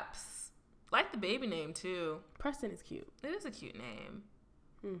 Claps. Like the baby name too. Preston is cute. It is a cute name.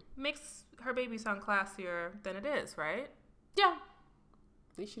 Makes her baby sound classier than it is, right? Yeah.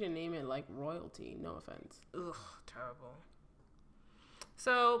 At least she didn't name it like royalty. No offense. Ugh, terrible.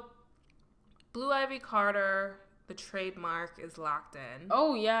 So, Blue Ivy Carter, the trademark is locked in.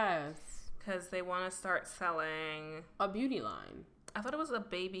 Oh, yes. Because they want to start selling... a beauty line. I thought it was a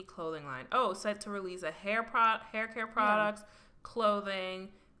baby clothing line. Oh, set to release a hair care products, clothing,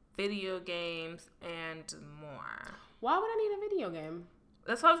 video games, and more. Why would I need a video game?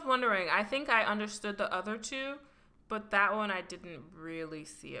 That's what I was wondering. I think I understood the other 2, but that one I didn't really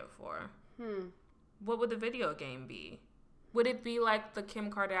see it for. What would the video game be? Would it be like the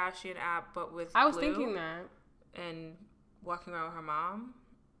Kim Kardashian app, but with I was Blue thinking that. And walking around with her mom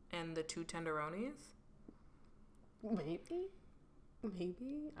and the 2 tenderonis? Maybe.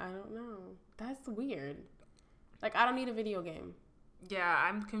 I don't know. That's weird. Like, I don't need a video game. Yeah,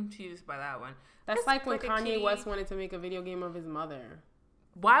 I'm confused by that one. That's like when Kanye West wanted to make a video game of his mother.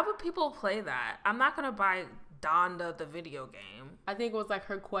 Why would people play that? I'm not going to buy Donda the video game. I think it was like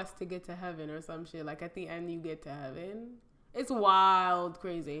her quest to get to heaven or some shit. Like, at the end, you get to heaven. It's wild,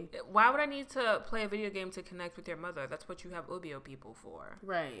 crazy. Why would I need to play a video game to connect with your mother? That's what you have Ubio people for.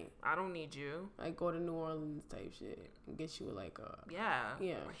 Right. I don't need you. Like, go to New Orleans type shit. And get you like a... Yeah.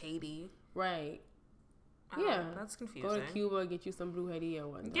 Or Haiti. Right. That's confusing. Go to Cuba, get you some Blue Haiti or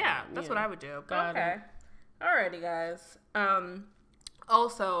whatnot. Yeah, that's what I would do. Okay. Alrighty, guys.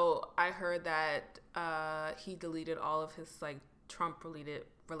 Also, I heard that he deleted all of his like Trump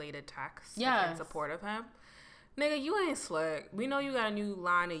related texts in support of him. Nigga, you ain't slick. We know you got a new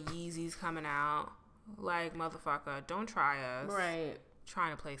line of Yeezys coming out. Like, motherfucker, don't try us. Right.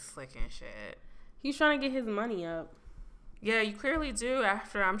 Trying to play slick and shit. He's trying to get his money up. Yeah, you clearly do.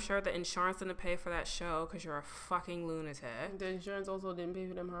 After, I'm sure the insurance didn't pay for that show because you're a fucking lunatic. The insurance also didn't pay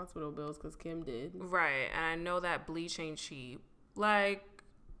for them hospital bills because Kim did. Right, and I know that bleach ain't cheap. Like,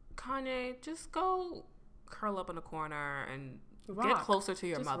 Kanye, just go curl up in a corner and get closer to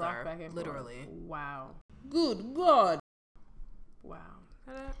your mother. Literally. Forth. Wow. Good God. Wow.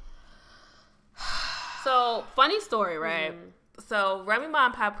 So, funny story, right? So, Remy Ma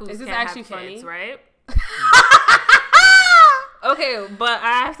and Papoose is this can't actually have kids, funny? right? Okay, but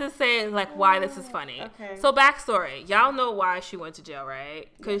I have to say, like, why this is funny. Okay. So, backstory. Y'all know why she went to jail, right?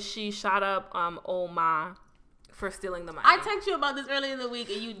 Because she shot up old Ma for stealing the money. I texted you about this earlier in the week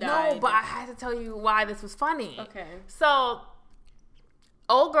and you died. No, but I had to tell you why this was funny. Okay. So,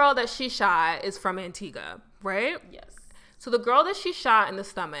 old girl that she shot is from Antigua, right? Yes. So, the girl that she shot in the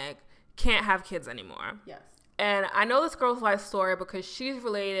stomach can't have kids anymore. Yes. And I know this girl's life story because she's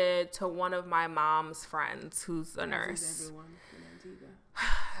related to one of my mom's friends who's a nurse. Everyone in Antigua.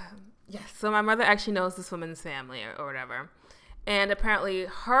 Yes. So my mother actually knows this woman's family or whatever. And apparently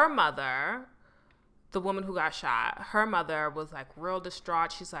her mother, the woman who got shot, her mother was like real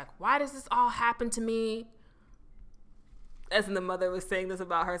distraught. She's like, why does this all happen to me? As in the mother was saying this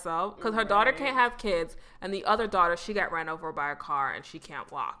about herself. Because her daughter can't have kids. And the other daughter, she got ran over by a car and she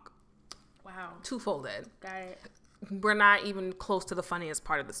can't walk. Wow. Two-folded. Got it. We're not even close to the funniest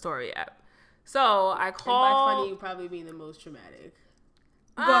part of the story yet. So I called... And by funny, you probably mean the most traumatic.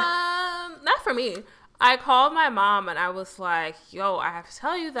 Not for me. I called my mom and I was like, yo, I have to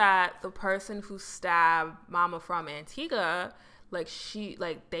tell you that the person who stabbed Mama from Antigua, like,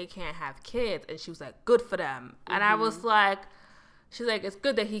 they can't have kids. And she was like, good for them. Mm-hmm. And I was like, She's like, it's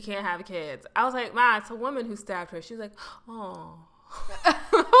good that he can't have kids. I was like, Ma, it's a woman who stabbed her. She's like, oh. I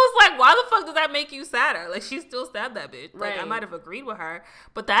was like, why the fuck does that make you sadder? Like, she still stabbed that bitch. Like, I might have agreed with her,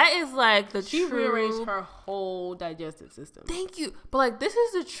 but that is like she rearranged her whole digestive system. Thank you. But like, this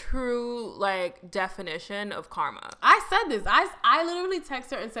is the true like definition of karma. I said this. I literally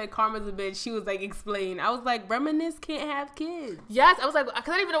texted her and said karma's a bitch. She was like, explain. I was like, Reminisce can't have kids. Yes, I was like, because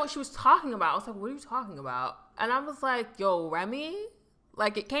I didn't even know what she was talking about. I was like, what are you talking about? And I was like, yo, Remy,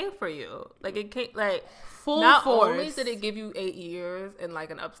 like it came for you. Like it came like. Full Not force. only did it give you 8 years in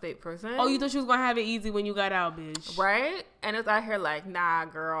like an upstate person. Oh, you thought she was gonna have it easy when you got out, bitch. Right? And it's out here like, nah,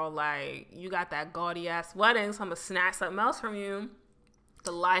 girl, like you got that gaudy ass wedding, so I'm gonna snatch something else from you.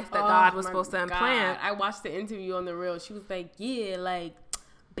 The life that God was supposed to implant. I watched the interview on The Real. She was like, yeah, like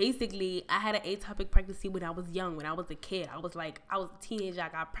basically I had an atopic pregnancy when I was young, when I was a kid. I was a teenager, I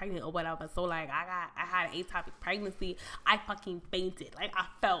got pregnant or whatever. So like I had an atopic pregnancy. I fucking fainted. Like I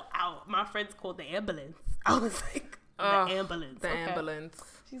fell out. My friends called the ambulance. I was like, the ambulance. Ambulance.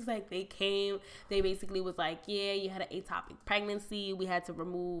 She's like, they came. They basically was like, yeah, you had an atopic pregnancy. We had to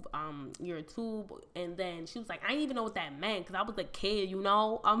remove your tube. And then she was like, I didn't even know what that meant because I was a kid, you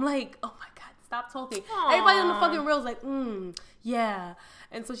know? I'm like, oh my God, stop talking. Aww. Everybody on the fucking Real is like, yeah.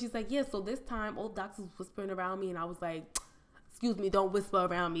 And so she's like, yeah, so this time old doctors whispering around me. And I was like, excuse me, don't whisper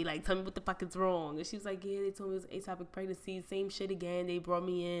around me. Like, tell me what the fuck is wrong. And she was like, yeah, they told me it was atopic pregnancy. Same shit again. They brought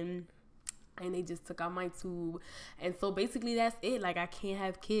me in. And they just took out my tube. And so basically that's it. Like, I can't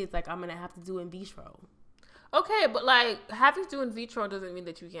have kids. Like, I'm going to have to do in vitro. Okay, but like, having to do in vitro doesn't mean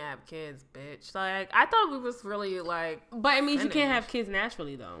that you can't have kids, bitch. Like, I thought we was really like... But it means you can't have kids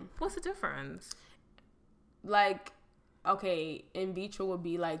naturally, though. What's the difference? Like, okay, in vitro would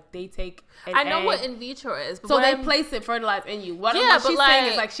be like, they take an I know egg, what in vitro is. But so they place it, fertilized in you. What she's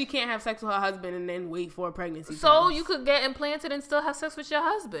saying is like, she can't have sex with her husband and then wait for a pregnancy. So you could get implanted and still have sex with your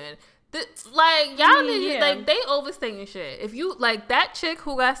husband. Like, y'all like, they overstaying shit. If you, like, that chick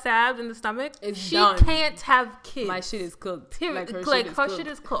who got stabbed in the stomach, she can't have kids. My shit is cooked. Like, her shit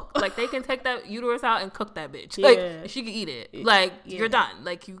is cooked. Like, they can take that uterus out and cook that bitch. Like, she can eat it. Like, you're done.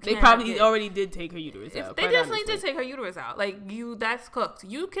 Like, you can't. They probably already did take her uterus out. They definitely did take her uterus out. Like, that's cooked.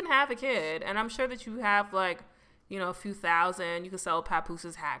 You can have a kid, and I'm sure that you have, like, you know, a few thousand. You can sell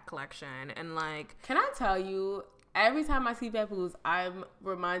Papoose' hat collection, and, like. Can I tell you? Every time I see Papoose, I'm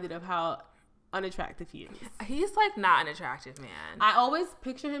reminded of how unattractive he is. He's like not an attractive man. I always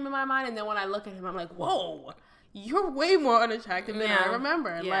picture him in my mind, and then when I look at him, I'm like, whoa, you're way more unattractive than I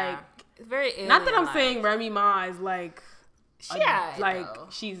remember. Yeah. Like, it's very alien. Not that I'm saying Remy Ma is like,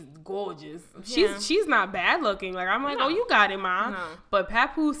 she's gorgeous. She's not bad looking. Like, I'm like, oh, you got it, Ma. No. But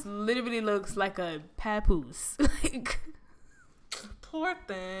Papoose literally looks like a Papoose. Like, poor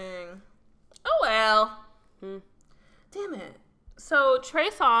thing. Oh well. Damn it. So Trey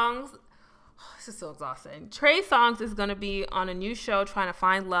Songz, this is so exhausting. Trey Songz is going to be on a new show trying to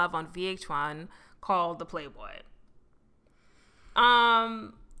find love on VH1 called The Playboy.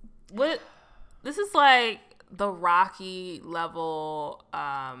 This is like the Rocky level,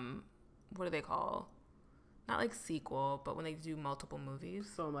 what do they call? Not like sequel, but when they do multiple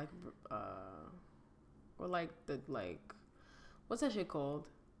movies. So like, or like what's that shit called?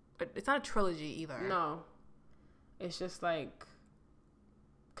 It's not a trilogy either. No. It's just like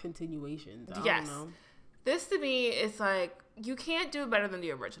continuations. I don't know. This to me is like, you can't do better than the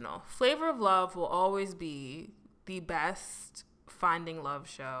original. Flavor of Love will always be the best finding love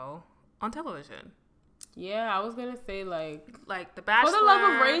show on television. Yeah, I was gonna say like The Bachelor. For the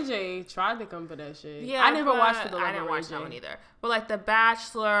Love of Ray J tried to come for that shit. Yeah, I never watched For the Love of Ray J. I didn't watch that one either. But like The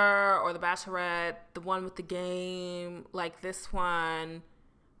Bachelor or The Bachelorette, the one with the game, like this one.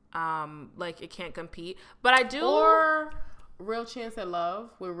 Like it can't compete, but I do. Or Real Chance at Love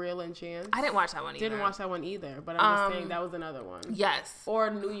with Real and Chance. I didn't watch that one either. Didn't watch that one either, but I'm just saying that was another one. Yes. Or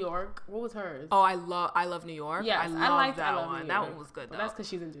New York. What was hers? Oh, I love New York. Yes, I love that one. That one was good though. But that's because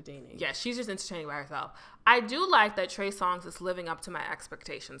she's entertaining. Yeah, she's just entertaining by herself. I do like that Trey Songz is living up to my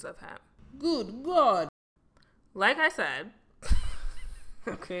expectations of him. Good God. Like I said.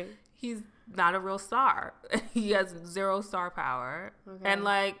 Okay. He's not a real star. He has 0 star power. Okay. And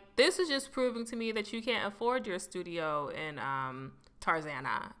like, this is just proving to me that you can't afford your studio in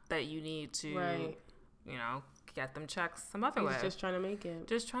Tarzana, that you need to, you know, get them checks some other way. He's just trying to make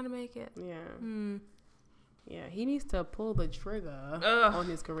it. Yeah. Yeah, he needs to pull the trigger on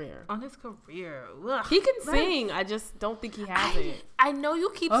his career. Ugh. He can sing. I just don't think he has it. I know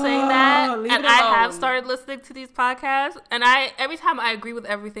you keep saying that, and I have started listening to these podcasts, and every time I agree with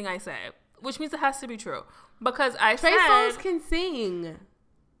everything I say, which means it has to be true. Because Trey Songz can sing.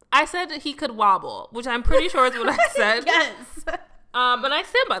 I said that he could wobble, which I'm pretty sure is what I said. Yes. And I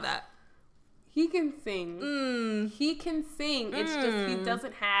stand by that. He can sing. He can sing. It's just he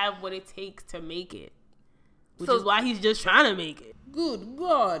doesn't have what it takes to make it. Which is why he's just trying to make it. Good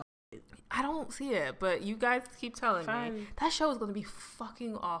God. I don't see it, but you guys keep telling me. That show is going to be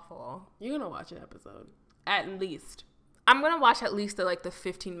fucking awful. You're going to watch an episode. At least. I'm going to watch at least the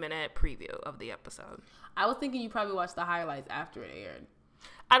 15-minute preview of the episode. I was thinking you probably watched the highlights after it aired.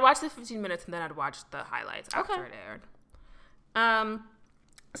 I'd watch the 15 minutes and then I'd watch the highlights after it aired.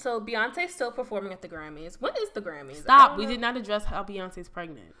 So Beyonce's still performing at the Grammys. When is the Grammys? Stop. We did not address how Beyonce's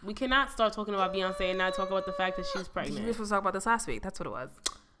pregnant. We cannot start talking about Beyonce and not talk about the fact that she's pregnant. We were supposed to talk about this last week. That's what it was.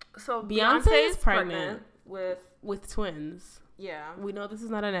 So Beyonce is pregnant with twins. Yeah. We know this is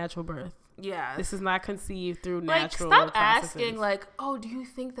not a natural birth. Yeah. This is not conceived through natural stop processes. asking, do you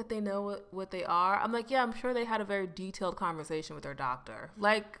think that they know what they are? I'm like, yeah, I'm sure they had a very detailed conversation with their doctor.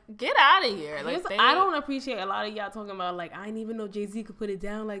 Get out of here. I don't appreciate a lot of y'all talking about, I didn't even know Jay-Z could put it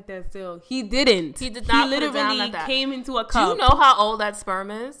down like that still. He didn't. He did not He literally put it down like that. Came into a cup. Do you know how old that sperm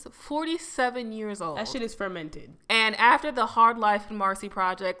is? 47 years old. That shit is fermented. And after the Hard Life and Marcy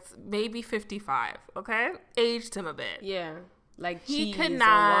projects, maybe 55, okay? Aged him a bit. Yeah. He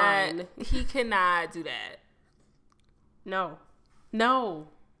cannot do that. No.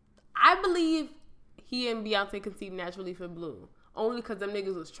 I believe he and Beyonce conceived naturally for Blue. Only because them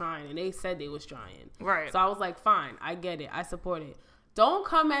niggas was trying and they said they was trying. Right. So I was like, fine, I get it. I support it. Don't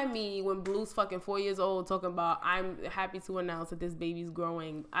come at me when Blue's fucking 4 years old talking about, I'm happy to announce that this baby's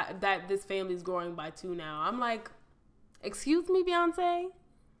growing, that this family's growing by 2 now. I'm like, excuse me, Beyonce?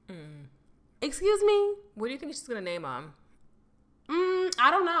 Excuse me? What do you think she's going to name them? I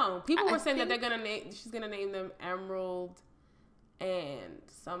don't know. People were saying that she's gonna name them Emerald and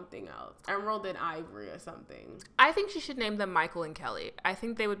something else. Emerald and Ivory or something. I think she should name them Michael and Kelly. I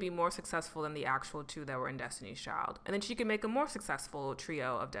think they would be more successful than the actual 2 that were in Destiny's Child. And then she could make a more successful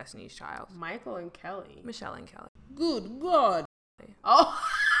trio of Destiny's Child. Michael and Kelly. Michelle and Kelly. Good God. Oh.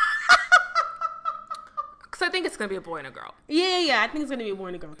 Because I think it's gonna be a boy and a girl. Yeah. I think it's gonna be a boy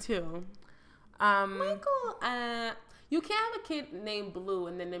and a girl too. Michael. You can't have a kid named Blue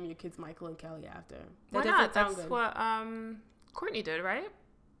and then name your kids Michael and Kelly after. Why not? That's what Courtney did, right?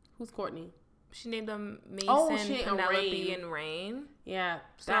 Who's Courtney? She named them Mason, Penelope, and Rain. Yeah.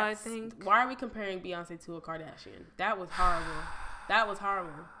 So I think... Why are we comparing Beyonce to a Kardashian? That was horrible. That was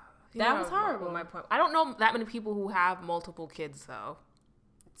horrible. My point. I don't know that many people who have multiple kids, though.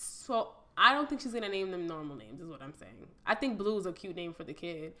 So I don't think she's going to name them normal names, is what I'm saying. I think Blue is a cute name for the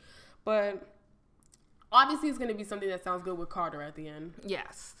kid. But... obviously, it's going to be something that sounds good with Carter at the end.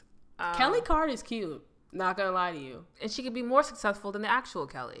 Yes. Kelly Carter is cute. Not going to lie to you. And she could be more successful than the actual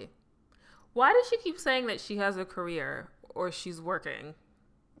Kelly. Why does she keep saying that she has a career or she's working?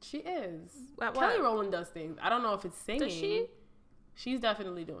 She is. Kelly Rowland does things. I don't know if it's singing. Does she? She's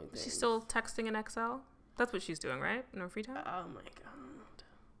definitely doing things. She's still texting in Excel? That's what she's doing, right? In her free time? Oh, my God.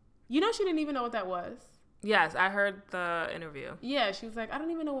 You know she didn't even know what that was? Yes, I heard the interview. Yeah, she was like, I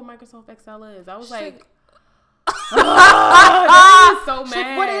don't even know what Microsoft Excel is. I was like... so mad.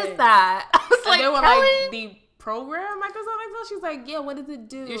 Like, what is that? I was and they were like, the program Microsoft Excel? She's like, yeah, what does it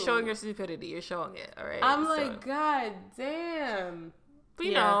do? You're showing your stupidity. You're showing it, all right? I'm like, God damn. But,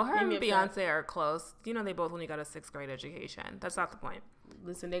 you know, her and Beyonce are close. You know, they both only got a 6th grade education. That's not the point.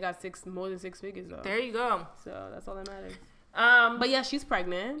 Listen, they got more than 6 figures, though. There you go. So, that's all that matters. But, yeah, she's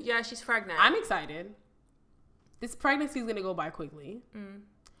pregnant. Yeah, she's pregnant. I'm excited. This pregnancy is going to go by quickly.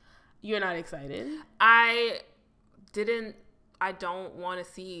 You're not excited? I don't want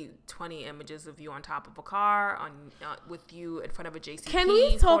to see 20 images of you on top of a car with you in front of a JCP. Can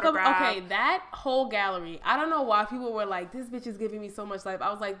we talk about, okay, that whole gallery. I don't know why people were like, this bitch is giving me so much life.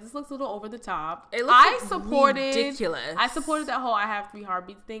 I was like, this looks a little over the top. It looks ridiculous. I supported that whole I Have 3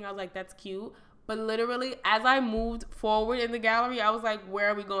 Heartbeats thing. I was like, that's cute. But literally, as I moved forward in the gallery, I was like, where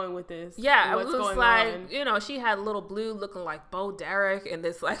are we going with this? Yeah, it looks like, you know, she had Little Blue looking like Bo Derek in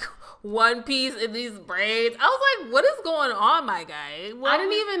this, like, one piece in these braids. I was like, what is going on, my guy? I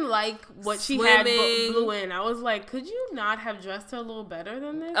didn't even like what she had Blue in. I was like, could you not have dressed her a little better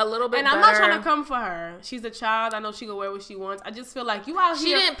than this? A little bit better. And I'm not trying to come for her. She's a child. I know she can wear what she wants. I just feel like you out here.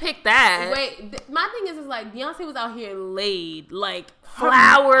 She didn't pick that. Wait, my thing is like, Beyonce was out here laid, like,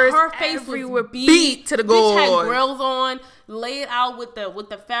 flowers, her face everywhere, was beat to the gold. Bitch had grills on, laid out with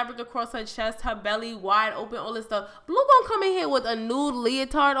the fabric across her chest, her belly wide open, all this stuff. Blue gonna come in here with a nude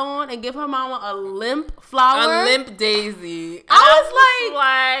leotard on and give her mama a limp flower, a limp daisy. I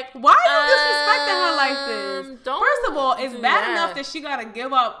was like, why are you disrespecting her like this? First of all, it's bad enough that she gotta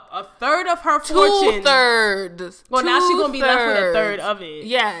give up a third of her fortune. 2/3. Well, now she's gonna be left with a third of it.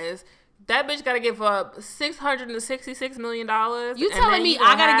 Yes. That bitch got to give up $666 million. You telling me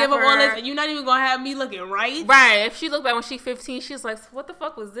I got to give up all this and you're not even going to have me looking right? Right. If she looked back when she's 15, she's like, what the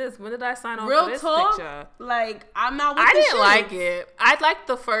fuck was this? When did I sign on for this picture? Like, I'm not with I didn't like it. I liked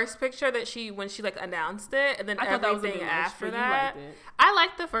the first picture that when she like announced it, and then everything after that. I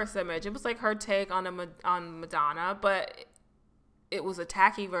liked the first image. It was like her take on Madonna, but it was a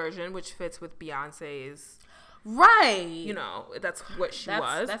tacky version, which fits with Beyonce's. Right. You know, that's what she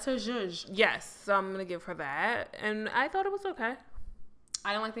was. That's her zhuzh. Yes. So I'm going to give her that. And I thought it was okay.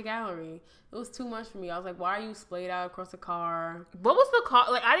 I didn't like the gallery. It was too much for me. I was like, why are you splayed out across the car? What was the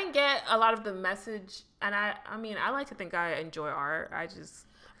car? Like, I didn't get a lot of the message. And I mean, I like to think I enjoy art.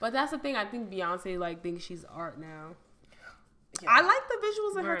 But that's the thing. I think Beyonce, like, thinks she's art now. Yeah. I like the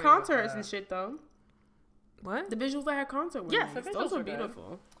visuals of her concerts and shit, though. What? The visuals at her concert were nice. Those were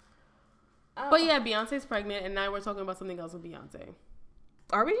beautiful. But yeah, Beyonce's pregnant, and now we're talking about something else with Beyonce.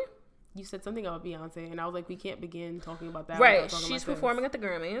 Are we? You said something about Beyonce, and I was like, we can't begin talking about that. Right, she's performing at the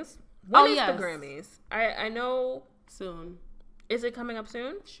Grammys. When is the Grammys? I know soon. Is it coming up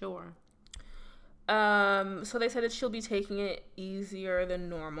soon? Sure. So they said that she'll be taking it easier than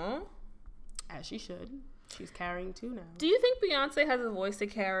normal, as she should. She's carrying too now. Do you think Beyonce has a voice to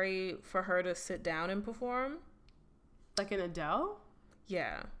carry for her to sit down and perform? Like an Adele?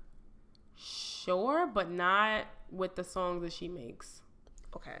 Yeah. Sure, but not with the songs that she makes.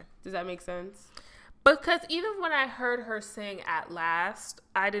 Okay. Does that make sense? Because even when I heard her sing At Last,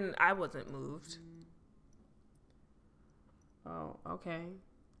 I wasn't moved. Oh, okay.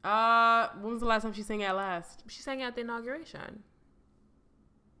 When was the last time she sang At Last? She sang at the inauguration.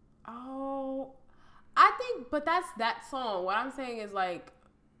 Oh, I think, but that's that song. What I'm saying is, like,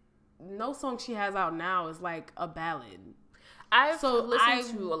 no song she has out now is like a ballad. I've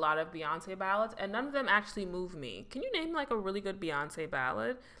listened to a lot of Beyonce ballads, and none of them actually move me. Can you name, like, a really good Beyonce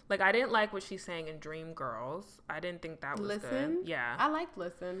ballad? Like, I didn't like what she sang in Dreamgirls. I didn't think that was good. Yeah. I liked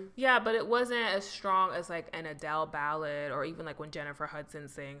Listen. Yeah, but it wasn't as strong as, like, an Adele ballad, or even, like, when Jennifer Hudson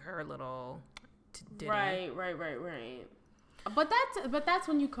sang her little ditty. Right. But that's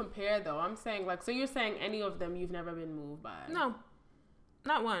when you compare, though. I'm saying, like, so you're saying any of them you've never been moved by? No.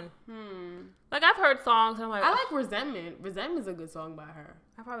 Not one. Like, I've heard songs and I'm like, I like Resentment. Resentment's a good song by her.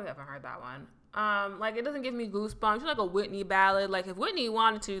 I probably haven't heard that one. Like, it doesn't give me goosebumps. It's like a Whitney ballad. Like, if Whitney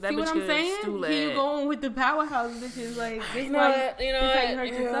wanted to, that See bitch what I'm saying? Here you going with the powerhouse bitches. Like, this you know what?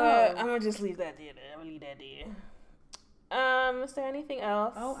 I'm gonna just leave that there. I'm gonna leave that there. Is there anything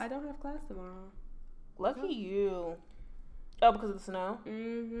else? Oh, I don't have class tomorrow. Lucky you. Oh, because of the snow?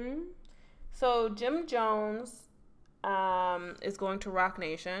 Mm-hmm. So, Jim Jones is going to Rock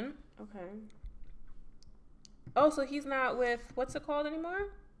Nation. Okay. Oh, so he's not with, what's it called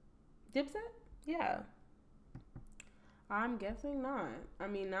anymore? Dipset? Yeah. I'm guessing not. I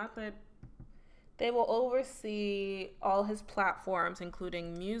mean, not that. They will oversee all his platforms,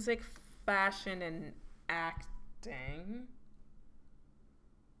 including music, fashion, and acting.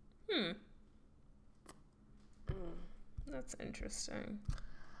 That's interesting.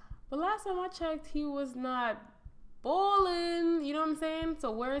 But last time I checked, he was not balling. You know what I'm saying?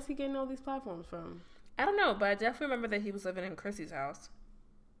 So where is he getting all these platforms from? I don't know, but I definitely remember that he was living in Chrissy's house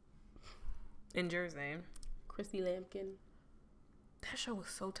in Jersey. Chrissy Lampkin. That show was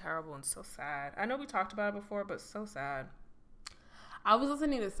so terrible and so sad. I know we talked about it before, but so sad. I was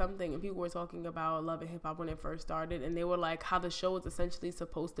listening to something and people were talking about Love and Hip Hop when it first started, and they were like how the show was essentially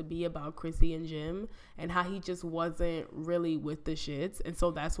supposed to be about Chrissy and Jim and how he just wasn't really with the shits, and so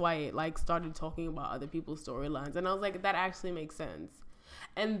that's why it like started talking about other people's storylines, and I was like, that actually makes sense.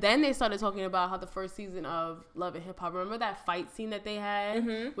 And then they started talking about how the first season of Love and Hip Hop, remember that fight scene that they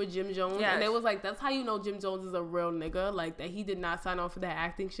had with Jim Jones? Yes. And they was like, that's how you know Jim Jones is a real nigga, like that he did not sign on for that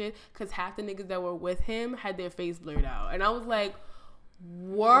acting shit, because half the niggas that were with him had their face blurred out. And I was like,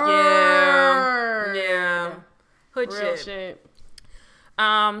 word. Yeah. Hood real shit.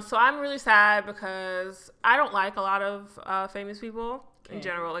 So I'm really sad because I don't like a lot of famous people in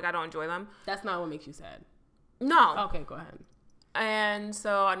general. Like, I don't enjoy them. That's not what makes you sad. No. Okay, go ahead. And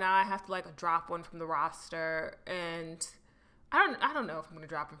so now I have to like drop one from the roster, and I don't know if I'm gonna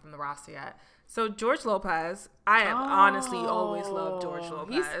drop him from the roster yet. So George Lopez, I have honestly always loved George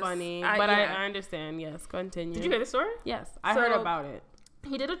Lopez. He's funny, but I understand. Yes, continue. Did you hear the story? Yes, I heard about it.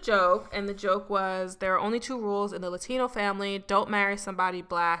 He did a joke, and the joke was, there are only 2 rules in the Latino family: don't marry somebody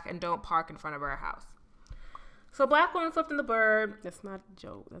black, and don't park in front of our house. So black woman flipped in the bird. That's not a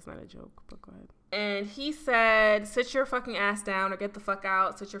joke. That's not a joke, but go ahead. And he said, sit your fucking ass down or get the fuck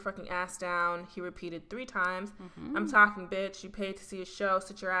out. Sit your fucking ass down. He repeated 3 times. I'm talking, bitch. You paid to see a show.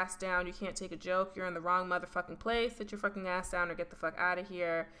 Sit your ass down. You can't take a joke. You're in the wrong motherfucking place. Sit your fucking ass down or get the fuck out of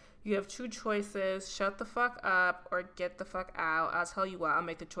here. You have two choices. Shut the fuck up or get the fuck out. I'll tell you what. I'll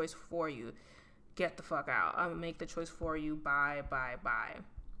make the choice for you. Get the fuck out. I'll make the choice for you. Bye, bye, bye.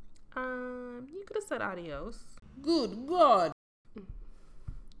 You could have said adios. Good God.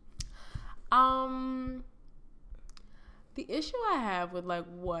 The issue I have with like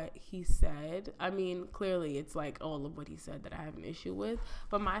what he said, I mean, clearly it's like all of what he said that I have an issue with.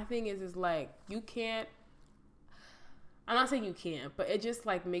 But my thing is like you can't. I'm not saying you can't, but it just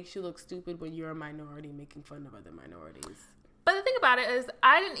like makes you look stupid when you're a minority making fun of other minorities. But the thing about it is,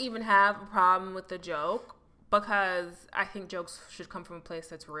 I didn't even have a problem with the joke because I think jokes should come from a place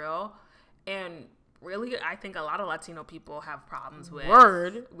that's real. And really, I think a lot of Latino people have problems with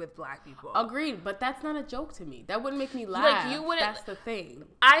Black people. Agreed, but that's not a joke to me. That wouldn't make me laugh. Like, you wouldn't. That's the thing.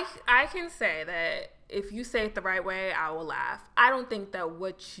 I can say that if you say it the right way, I will laugh. I don't think that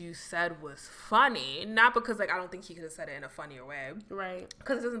what you said was funny. Not because like I don't think he could have said it in a funnier way. Right.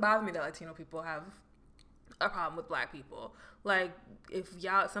 Because it doesn't bother me that Latino people have a problem with Black people. Like, if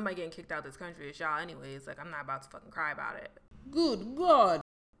somebody getting kicked out of this country, it's y'all anyways. Like, I'm not about to fucking cry about it. Good God.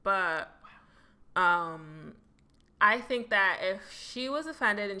 But I think that if she was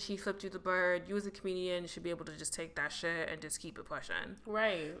offended and she flipped you the bird, you as a comedian should be able to just take that shit and just keep it pushing.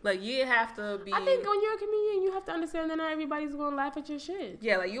 Right. Like, you have to be... I think when you're a comedian, you have to understand that not everybody's going to laugh at your shit.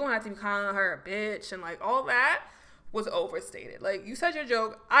 Yeah, like, you don't have to be calling her a bitch and, like, all that was overstated. Like, you said your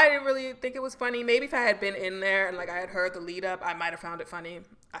joke. I didn't really think it was funny. Maybe if I had been in there and, like, I had heard the lead up, I might have found it funny.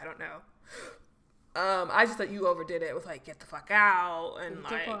 I don't know. I just thought you overdid it with, like, get the fuck out and,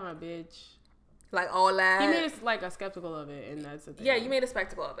 like... Get on, bitch. Like, all that. He made us, like, a spectacle of it, and that's the thing. Yeah, you made a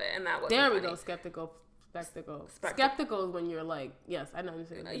spectacle of it, and that was There we funny. go, spectacle. Skeptical is when you're like, yes, I know.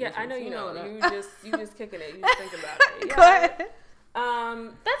 Yeah, I know you know. You just kicking it. You just thinking about it. Yeah. Go ahead.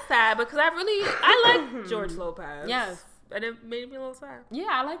 That's sad because I like George Lopez. Yes. And it made me a little sad. Yeah,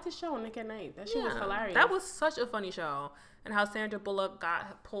 I liked the show Nick at Night. That shit was hilarious. That was such a funny show. And how Sandra Bullock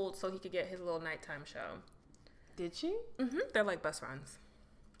got pulled so he could get his little nighttime show. Did she? Mm-hmm. They're like best friends.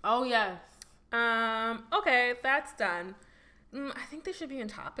 Oh, yes. Okay, that's done. I think they should be in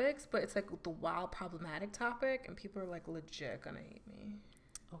topics, but it's like the wild problematic topic, and people are like legit gonna hate me.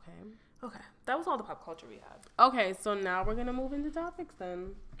 Okay, that was all the pop culture we had. Okay, so now we're gonna move into topics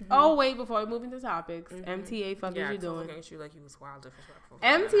then. Mm-hmm. Oh wait, before we move into topics, MTA, fuck is you doing? Looking at you like you was wild disrespectful.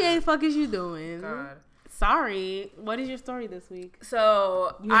 MTA, fuck is you doing? God. Sorry. What is your story this week?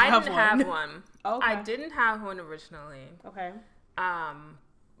 So I didn't have one. Okay. I didn't have one originally. Okay.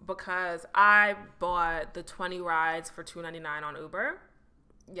 Because I bought the 20 rides for $2.99 on Uber.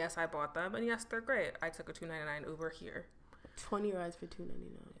 Yes, I bought them, and yes, they're great. I took a $2.99 Uber here. 20 rides for $2.99.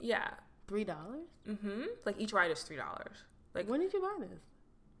 Yeah. $3? Mm-hmm. Like each ride is $3. Like, when did you buy this?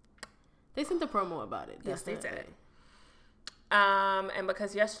 They sent a promo about it. Yes, they did. And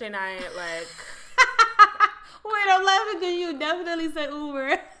because yesterday night, like. Wait, I'm laughing because you definitely said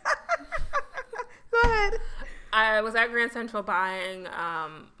Uber. Go ahead. I was at Grand Central buying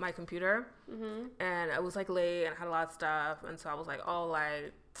my computer, and I was like late and I had a lot of stuff, and so I was like, oh,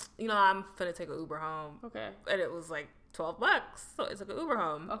 like, you know, I'm finna take an Uber home. Okay. And it was like $12, so I took an Uber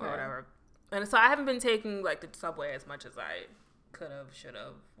home or whatever. And so I haven't been taking like the subway as much as I could have, should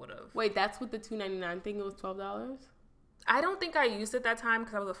have, would have. Wait, that's with the $2.99 thing? It was $12? I don't think I used it that time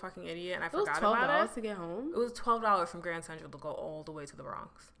because I was a fucking idiot and I forgot about it. It was $12 to get home? It was $12 from Grand Central to go all the way to the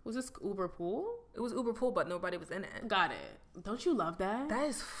Bronx. Was this Uber Pool? It was Uber Pool, but nobody was in it. Got it. Don't you love that? That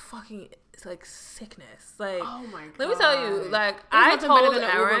is fucking, it's like sickness. Like, oh my God. Let me tell you, like, I told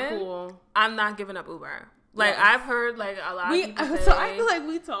Erin, I'm not giving up Uber. Like, yes. I've heard, like, a lot of people say. So I feel like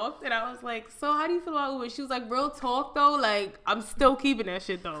we talked, and I was like, so how do you feel about Uber? She was like, real talk, though? Like, I'm still keeping that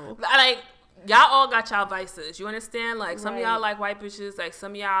shit, though. Like, y'all all got y'all vices. You understand? Like, some of y'all like white bitches. Like,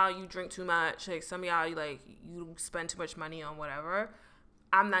 some of y'all, you drink too much. Like, some of y'all, you spend too much money on whatever.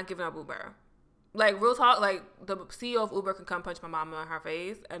 I'm not giving up Uber. Like, real talk, like, the CEO of Uber can come punch my mama in her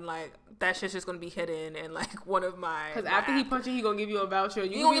face, and, like, that shit's just gonna be hidden in, like, one of my... Because after he punches, he gonna give you a voucher.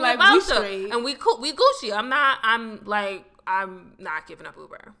 You gonna be like, we straight. And we Gucci. I'm not giving up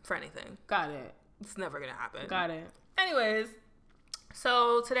Uber for anything. Got it. It's never gonna happen. Got it. Anyways,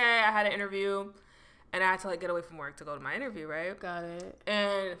 so today I had an interview, and I had to, like, get away from work to go to my interview, right? Got it.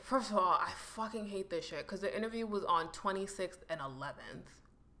 And, first of all, I fucking hate this shit, because the interview was on 26th and 11th.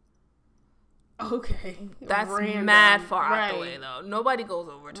 Okay. That's random. Mad far out the way, though. Nobody goes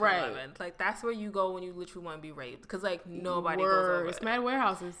over to 11th. Like, that's where you go when you literally want to be raped. Because, like, nobody goes over. It's mad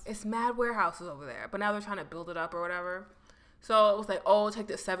warehouses. It's mad warehouses over there. But now they're trying to build it up or whatever. So it was like, oh, take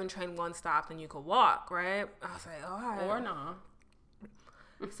the 7 train, 1 stop, then you could walk, right? I was like, all right. Or nah.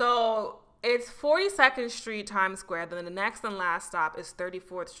 So it's 42nd Street, Times Square. Then the next and last stop is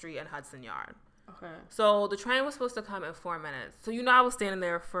 34th Street and Hudson Yard. Okay. So the train was supposed to come in 4 minutes. So I was standing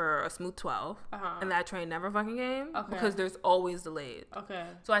there for a smooth 12. And that train never fucking came. Okay. Because there's always delays. Okay.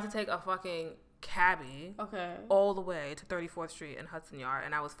 So I had to take a fucking cabbie. Okay. All the way to 34th Street and Hudson Yard.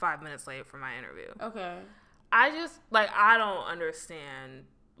 And I was 5 minutes late for my interview. Okay. I just, I don't understand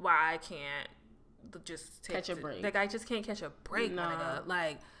why I can't just catch a break. I just can't catch a break, my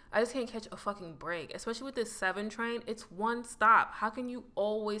nigga. I just can't catch a fucking break. Especially with this 7 train. It's one stop. How can you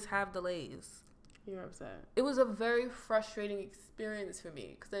always have delays? You're upset. It was a very frustrating experience for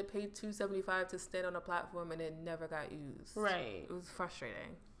me because I paid $275 to stand on a platform and it never got used. Right. It was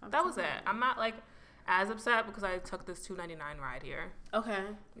frustrating. That was it. I'm not as upset because I took this $2.99 ride here. Okay.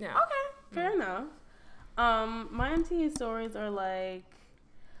 Yeah. Okay. Fair enough. My MTA stories are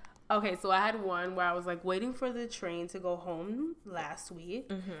okay, so I had one where I was waiting for the train to go home last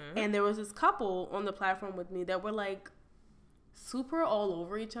week, and there was this couple on the platform with me that were super all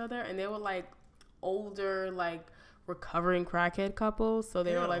over each other, and they were older, recovering crackhead couples, so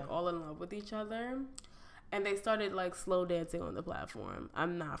they were all in love with each other, and they started slow dancing on the platform.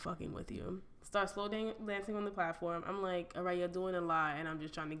 I'm not fucking with you. Start slow dancing on the platform. I'm all right, you're doing a lot, and I'm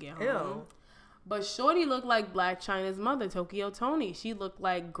just trying to get home. Ew. But Shorty looked like Black China's mother, Tokyo Toni. She looked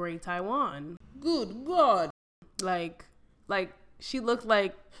like Great Taiwan. Good God. She looked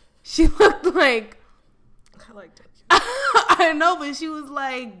like I like Tokyo. I know, but she was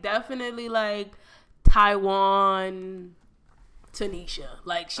definitely Taiwan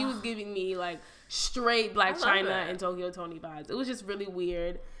Tanisha. She was giving me straight Black China and Tokyo Toni vibes. It was just really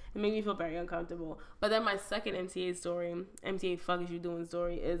weird. It made me feel very uncomfortable. But then my second MTA fuck is you doing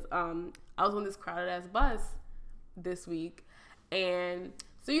story is I was on this crowded ass bus this week, and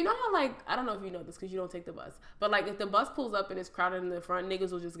so you know how I don't know if you know this because you don't take the bus, but if the bus pulls up and it's crowded in the front,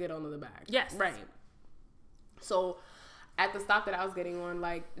 niggas will just get onto the back. Yes. Right. So at the stop that I was getting on,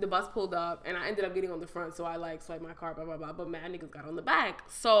 the bus pulled up and I ended up getting on the front, so I swiped my card, blah blah blah, but mad niggas got on the back.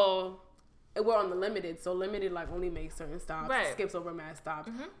 So we're on the limited, so limited only makes certain stops, right. Skips over mad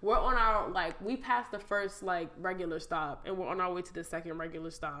stops. We're on our we passed the first regular stop, and we're on our way to the second regular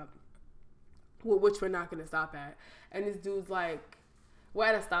stop, which we're not gonna stop at. And this dude's we're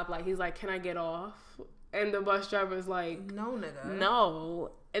at a stoplight. He's can I get off? And the bus driver's no, nigga,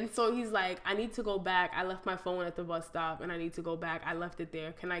 no. And so he's I need to go back. I left my phone at the bus stop, and I need to go back. I left it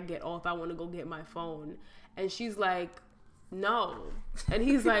there. Can I get off? I want to go get my phone. And she's no. And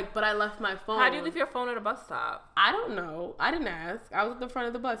he's but I left my phone. How do you leave your phone at a bus stop? I don't know. I didn't ask. I was at the front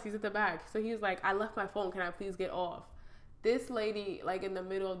of the bus. He's at the back. So he was I left my phone. Can I please get off? This lady, in the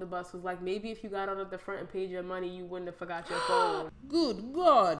middle of the bus was maybe if you got out at the front and paid your money, you wouldn't have forgot your phone. Good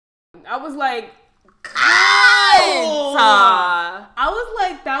God. I was I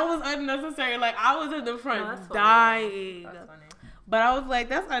was that was unnecessary. I was in the front dying. That's funny. But I was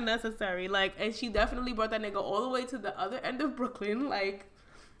that's unnecessary. And she definitely brought that nigga all the way to the other end of Brooklyn.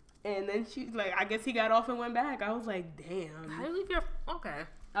 And then she, I guess he got off and went back. I was damn. How do you leave your... Okay.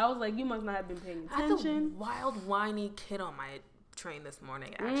 I was you must not have been paying attention. I had a wild, whiny kid on my train this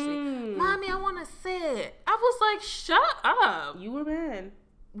morning, actually. Mommy, I want to sit. I was shut up. You were mad.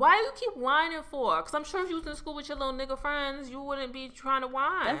 Why do you keep whining for? Because I'm sure if you was in school with your little nigga friends, you wouldn't be trying to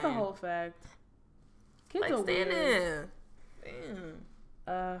whine. That's a whole fact. Kids are stand weird.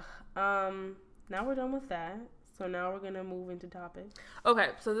 There. Now we're done with that. So now we're going to move into topics. Okay,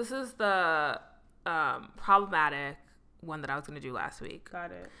 so this is the problematic one that I was going to do last week.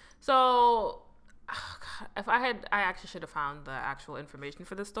 Got it. So, if I actually should have found the actual information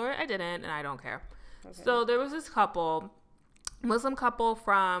for this story. I didn't, and I don't care. Okay. So there was this Muslim couple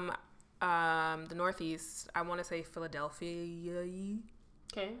from the Northeast. I want to say Philadelphia.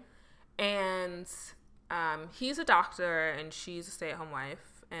 Okay. And he's a doctor, and she's a stay-at-home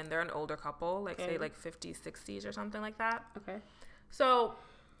wife, and they're an older couple, say 50s, 60s or something like that. Okay. So,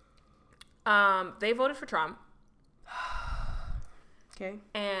 they voted for Trump. Okay.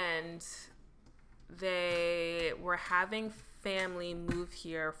 And they were having family move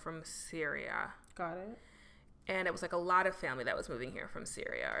here from Syria. Got it. And it was a lot of family that was moving here from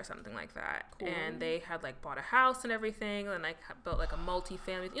Syria or something like that. Cool. And they had bought a house and everything, and built a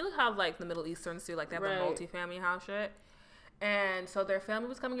multi-family. You know how the Middle Easterns do, they have a multi-family house shit. And so their family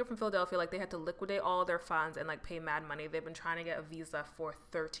was coming here from Philadelphia. They had to liquidate all their funds and pay mad money. They've been trying to get a visa for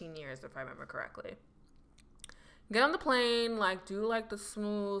 13 years, if I remember correctly. Get on the plane, do the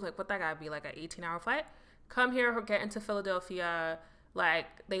smooth, what that gotta be, an 18-hour flight. Come here, get into Philadelphia,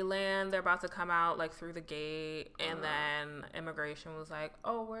 Like, they land, they're about to come out, like, through the gate, and then immigration was like,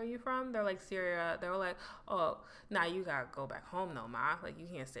 oh, where are you from? They're like, Syria. They were like, oh, nah, you gotta go back home, though, ma. Like, you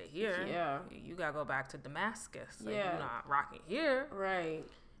can't stay here. Yeah. You gotta go back to Damascus. Like, yeah. you're not rocking here. Right.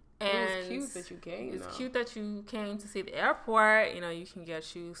 And it's cute that you came. It's cute that you came to see the airport. You know, you can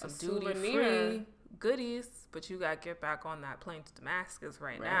get you some duty-free goodies, but you gotta get back on that plane to Damascus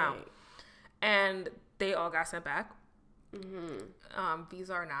right now. And they all got sent back.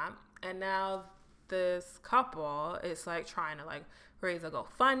 Visa or not. And now this couple is like trying to like raise a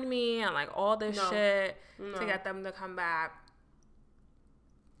GoFundMe and like all this shit to get them to come back.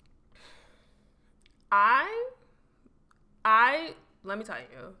 I let me tell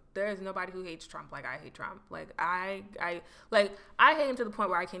you, there is nobody who hates Trump like I hate Trump. Like I hate him to the point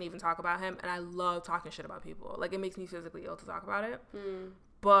where I can't even talk about him, and I love talking shit about people. Like, it makes me physically ill to talk about it.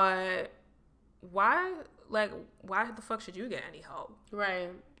 But why the fuck should you get any help? Right.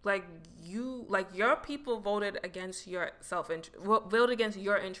 Like, your people voted against your voted against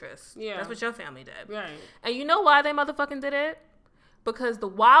your interests. Yeah. That's what your family did. Right. And you know why they motherfucking did it? Because the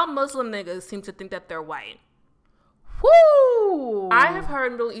wild Muslim niggas seem to think that they're white. Woo! I have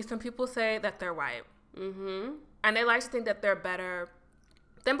heard Middle Eastern people say that they're white. Mm-hmm. And they like to think that they're better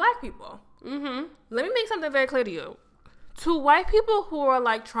than black people. Mm-hmm. Let me make something very clear to you. To white people who are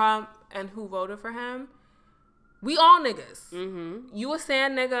like Trump and who voted for him, we all niggas. Mm-hmm. You a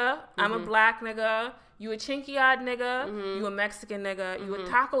sand nigga. I'm a black nigga. You a chinky-eyed nigga. You a Mexican nigga. You a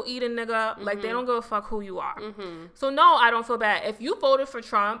taco eating nigga. Like, they don't give a fuck who you are. So, no, I don't feel bad. If you voted for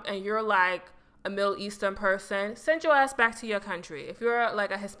Trump and you're, like, a Middle Eastern person, send your ass back to your country. If you're,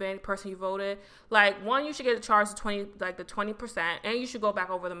 like, a Hispanic person you voted, like, one, you should get charged the 20%, and you should go back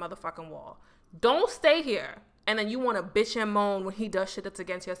over the motherfucking wall. Don't stay here. And then you want to bitch and moan when he does shit that's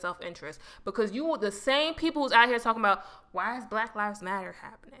against your self-interest. Because you, the same people who's out here talking about, why is Black Lives Matter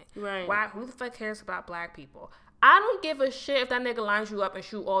happening? Right. Who the fuck cares about black people? I don't give a shit if that nigga lines you up and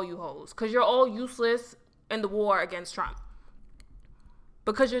shoot all you hoes. Because you're all useless in the war against Trump.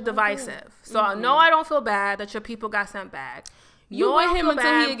 Because you're divisive. So, no, I don't feel bad that your people got sent back. You with him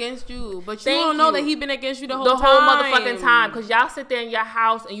until he against you, but you don't know that he been against you the whole motherfucking time. Because y'all sit there in your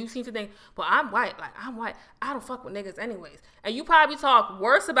house and you seem to think, well, I'm white. Like, I'm white. I don't fuck with niggas anyways. And you probably talk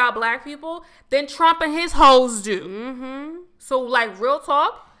worse about black people than Trump and his hoes do. Mm-hmm. So, like, real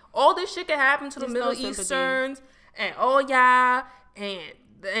talk, all this shit can happen to the Middle Easterns and all y'all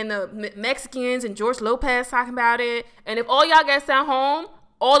and the Mexicans and George Lopez talking about it. And if all y'all get sent home,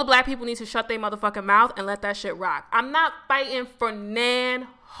 all the black people need to shut their motherfucking mouth and let that shit rock. I'm not fighting for nan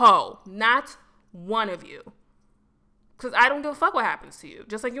ho. Not one of you. Because I don't give a fuck what happens to you.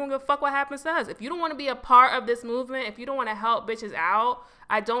 Just like you don't give a fuck what happens to us. If you don't want to be a part of this movement, if you don't want to help bitches out,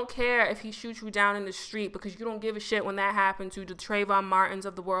 I don't care if he shoots you down in the street, because you don't give a shit when that happened to the Trayvon Martins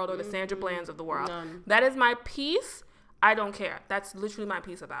of the world or the Sandra Blands of the world. None. That is my piece. I don't care. That's literally my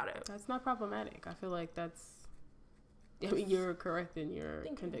piece about it. That's not problematic. I feel like that's... I mean, you're correct in your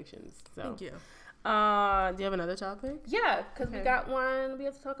convictions. So. Thank you. Do you have another topic? Yeah, because we got one. We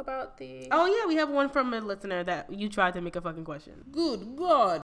have to talk about the... Oh, yeah, we have one from a listener that you tried to make a fucking question. Good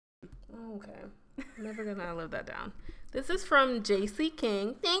God. Okay. I'm never going to live that down. This is from JC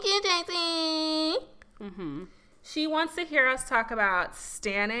King. Thank you, JC. Mm-hmm. She wants to hear us talk about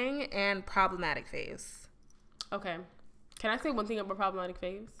standing and problematic faves. Okay. Can I say one thing about problematic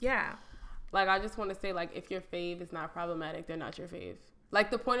faves? Yeah. Like, I just want to say, like, if your fave is not problematic, they're not your fave.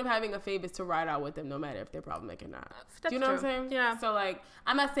 Like, the point of having a fave is to ride out with them no matter if they're problematic or not. That's Do you know true. what I'm saying? Yeah. So, like,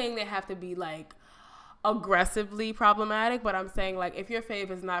 I'm not saying they have to be, like, aggressively problematic, but I'm saying, like, if your fave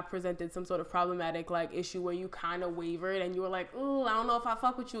has not presented some sort of problematic, like, issue where you kind of wavered and you were like, ooh, I don't know if I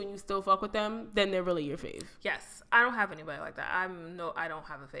fuck with you, and you still fuck with them, then they're really your fave. Yes. I don't have anybody like that. I don't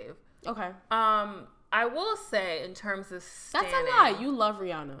have a fave. Okay. I will say, in terms of standing... That's a lie. You love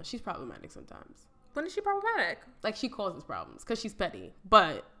Rihanna. She's problematic sometimes. When is she problematic? Like, she causes problems because she's petty,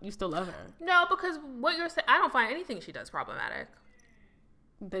 but you still love her. No, because what you're saying... I don't find anything she does problematic.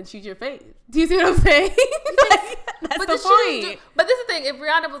 Then she's your fave. Do you see what I'm saying? Like, that's the point. But this is the thing. If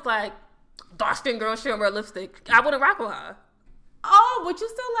Rihanna was like, dark skin girl, she don't wear lipstick, I wouldn't rock with her. Oh, but you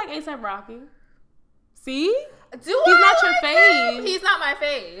still like A$AP Rocky. See? He's not your fave. He's not my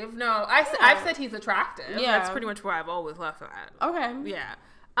fave. No, I've said he's attractive. Yeah. That's pretty much where I've always left that. Okay. Yeah.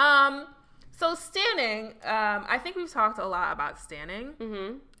 So standing, I think we've talked a lot about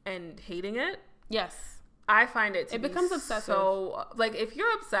standing and hating it. Yes. I find it becomes obsessive. So, like, if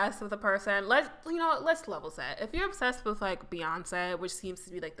you're obsessed with a person, let's level set. If you're obsessed with, like, Beyonce, which seems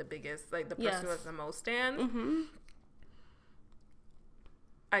to be, like, the biggest, like, the person who has the most stands,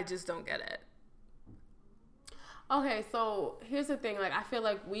 I just don't get it. Okay, so here's the thing. Like, I feel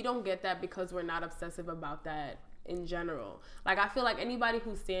like we don't get that because we're not obsessive about that in general. Like, I feel like anybody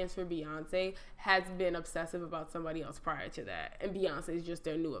who stands for Beyonce has been obsessive about somebody else prior to that. And Beyonce is just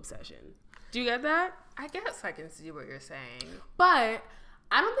their new obsession. Do you get that? I guess I can see what you're saying. But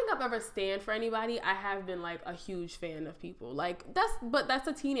I don't think I've ever stand for anybody. I have been, like, a huge fan of people. Like, that's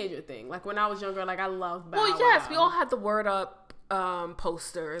a teenager thing. Like, when I was younger, like, I loved Bow Wow. Well, yes, we all had the Word Up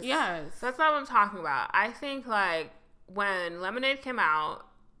posters. Yes. That's not what I'm talking about. I think, like, when Lemonade came out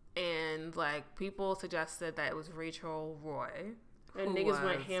and, like, people suggested that it was Rachel Roy. And niggas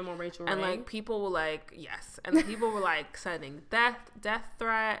went ham on Rachel Roy. And, like, people were like, yes. And people were, like, sending death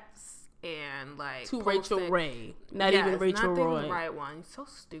threats and, like, to Rachel Ray. Not even Rachel Roy. The right one. So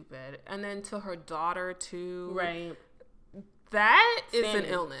stupid. And then to her daughter, too. Right. That is an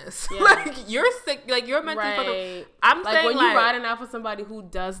illness. Yeah. Like, you're sick. Like, you're meant to fucking... I'm like, saying, when you're riding out for somebody who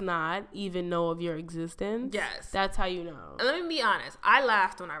does not even know of your existence. Yes. That's how you know. And let me be honest. I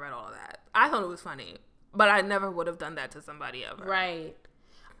laughed when I read all of that. I thought it was funny. But I never would have done that to somebody ever. Right.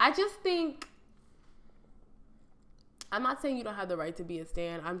 I just think... I'm not saying you don't have the right to be a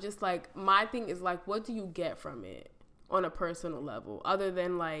stan. I'm just, like... My thing is, like, what do you get from it on a personal level? Other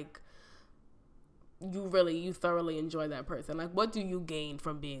than, like... you thoroughly enjoy that person. Like, what do you gain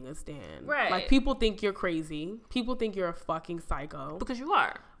from being a stan? Right. Like, people think you're crazy. People think you're a fucking psycho. Because you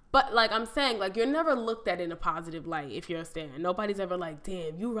are. But, like, I'm saying, like, you're never looked at in a positive light if you're a stan. Nobody's ever like,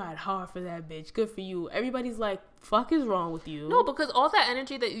 damn, you ride hard for that bitch. Good for you. Everybody's like, fuck is wrong with you? No, because all that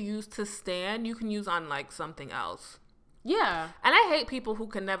energy that you use to stan, you can use on, like, something else. Yeah. And I hate people who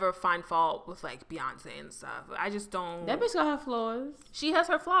can never find fault with, like, Beyonce and stuff. I just don't... That bitch got her flaws. She has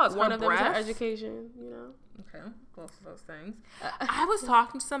her flaws. One of them is her education, you know? Okay. Both of those things. I was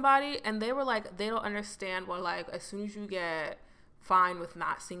talking to somebody, and they were like, they don't understand why, like, as soon as you get fine with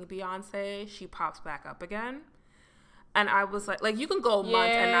not seeing Beyonce, she pops back up again. And I was like you can go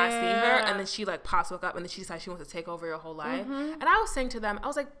months and not see her, and then she, like, pops back up, and then she decides she wants to take over your whole life. Mm-hmm. And I was saying to them, I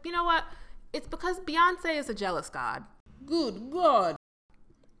was like, you know what? It's because Beyonce is a jealous god. Good God.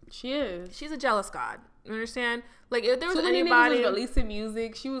 She is. She's a jealous god. You understand? Like, if there was anybody anybody was releasing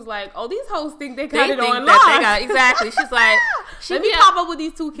music, she was like, "Oh, these hoes think they got it on live." Exactly. She's like, let me pop up with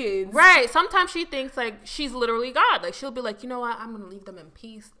these two kids. Right. Sometimes she thinks like she's literally God. Like, she'll be like, you know what? I'm gonna leave them in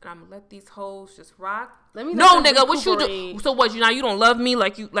peace, and I'm gonna let these hoes just rock. No, nigga, what you do? So what? You don't love me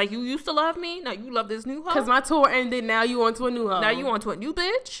like you used to love me? Now you love this new hoe? Because my tour ended. Now you on to a new hoe. Now you on to a new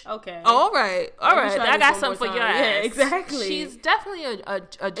bitch? Okay. Oh, all right. I got something for your ass. Yeah, exactly. She's definitely a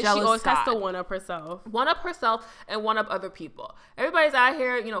jealous. She always has to one up herself. One up herself and one up other people. Everybody's out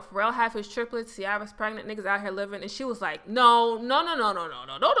here. You know, Pharrell had his triplets. Ciara's pregnant. Niggas out here living. And she was like, no.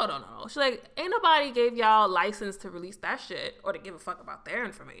 She's like, ain't nobody gave y'all license to release that shit or to give a fuck about their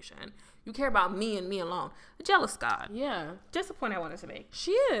information. You care about me and me alone. A jealous god. Yeah. Just a point I wanted to make.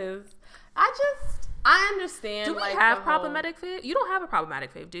 She is. I understand. Do we have problematic fave? You don't have a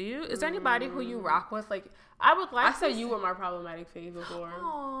problematic fave, do you? Is there anybody who you rock with? Like, I said you were my problematic fave before.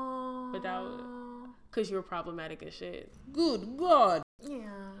 Aww. But that was because you were problematic as shit. Good God. Yeah.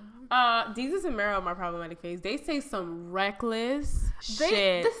 Deezus and Mero are my problematic faves. They say some reckless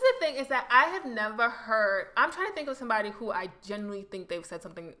shit. This is the thing, is that I have never heard... I'm trying to think of somebody who I genuinely think they've said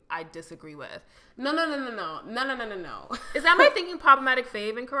something I disagree with. No. Is that my thinking problematic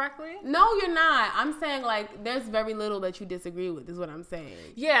fave incorrectly? No, you're not. I'm saying, like, there's very little that you disagree with, is what I'm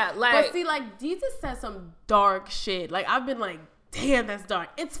saying. Yeah, like... But see, like, Deezus says some dark shit. Like, I've been like, damn, that's dark.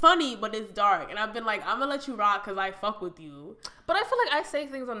 It's funny, but it's dark. And I've been like, I'm gonna let you rock because I fuck with you. But I feel like I say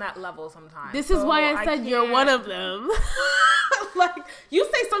things on that level sometimes. This is why I said you're one of them. Like, you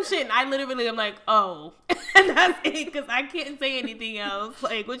say some shit and I literally am like, oh. And that's it, because I can't say anything else.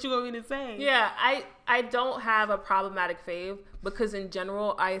 Like, what you want me to say? Yeah, I don't have a problematic fave because in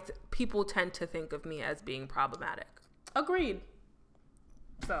general, people tend to think of me as being problematic. Agreed.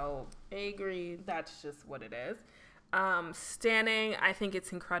 So, agreed. That's just what it is. Standing, I think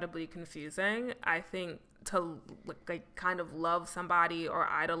it's incredibly confusing. I think to like kind of love somebody or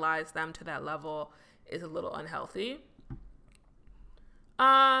idolize them to that level is a little unhealthy.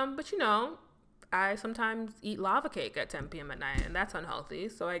 But you know, I sometimes eat lava cake at 10 p.m. at night, and that's unhealthy.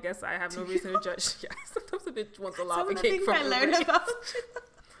 So I guess I have no reason to judge. Yeah, sometimes a bitch wants a lava cake from me.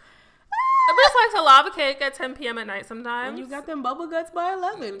 A bitch likes a lava cake at 10 p.m. at night sometimes. And you got them bubble guts by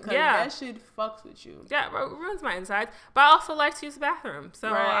 11. Because that shit fucks with you. Yeah, it ruins my insides. But I also like to use the bathroom. So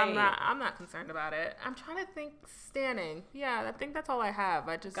I'm not concerned about it. I'm trying to think standing. Yeah, I think that's all I have.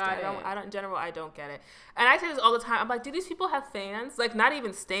 I don't, in general, I don't get it. And I say this all the time. I'm like, do these people have fans? Like, not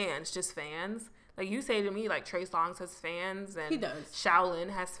even stands, just fans. Like, you say to me, like, Trey Songz has fans, and he does. Shaolin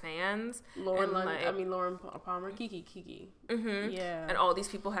has fans. Lauren Palmer, Kiki. Mm-hmm. Yeah. And all these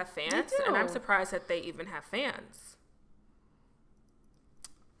people have fans, and I'm surprised that they even have fans.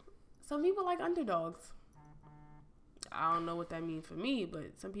 Some people like underdogs. I don't know what that means for me,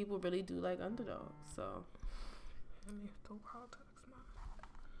 but some people really do like underdogs, so. Let me throw politics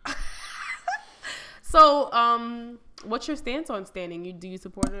now. So, what's your stance on standing? Do you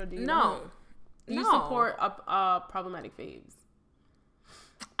support it or do you not? Do you support problematic faves?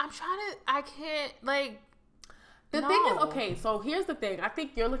 I can't, like... The thing is, okay, so here's the thing. I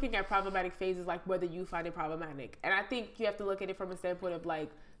think you're looking at problematic faves as, like, whether you find it problematic. And I think you have to look at it from a standpoint of,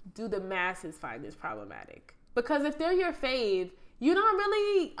 like, do the masses find this problematic? Because if they're your fave, you're not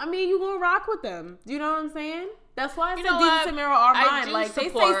really... I mean, you gonna rock with them. Do you know what I'm saying? That's why I said Desus and Mero are mine. Like, they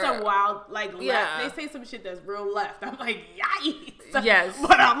say some wild, like, left. They say some shit that's real left. I'm like, yikes. Yes.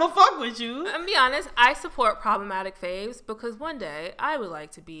 But I'm gonna fuck with you. I'm be honest, I support problematic faves because one day I would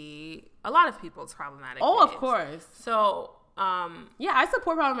like to be a lot of people's problematic faves. Of course. So, yeah, I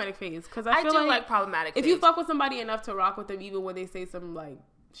support problematic faves because I feel like problematic faves. If you fuck with somebody enough to rock with them, even when they say some, like,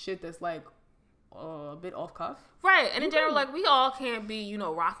 shit that's, like, a bit off cuff. Right. And in general, like, we all can't be,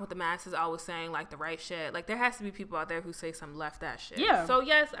 rocking with the masses, always saying, like, the right shit. Like, there has to be people out there who say some left-ass shit. Yeah. So,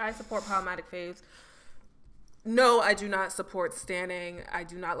 yes, I support problematic faves. No, I do not support standing. I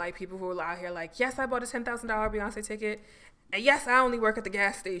do not like people who are out here like, yes, I bought a $10,000 Beyonce ticket. And yes, I only work at the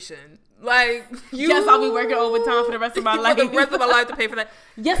gas station. Like, yes, I'll be working overtime for the rest of my life. For the rest of my life to pay for that.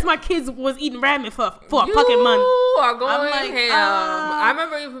 Yes, my kids was eating ramen for fucking money. You are going like, ham. I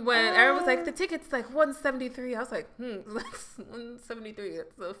remember even when everyone was like, the ticket's like $173. I was like, like $173.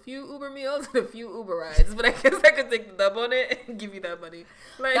 It's a few Uber meals and a few Uber rides. But I guess I could take the dub on it and give you that money.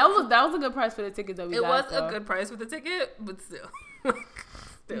 Like, that was a good price for the ticket that we got. It was a good price for the ticket, but still.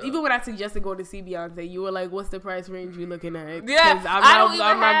 Even when I suggested going to see Beyonce, you were like, "What's the price range you looking at?" Yeah, I'm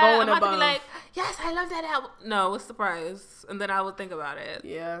not going above. To be like, yes, I love that album. No, what's the price? And then I would think about it.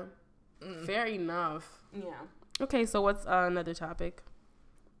 Yeah, fair enough. Yeah. Okay, so what's another topic?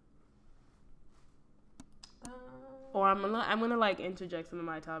 Or I'm gonna like interject some of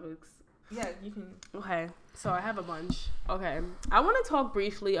my topics. Yeah, you can. Okay, so I have a bunch. Okay, I want to talk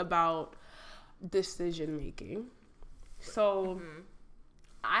briefly about decision making. So.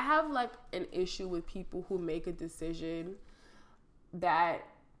 I have, like, an issue with people who make a decision that,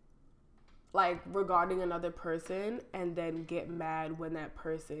 like, regarding another person and then get mad when that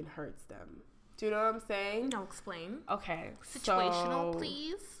person hurts them. Do you know what I'm saying? No, explain. Okay. Situational,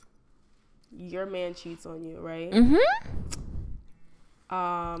 please. Your man cheats on you, right? Mm-hmm.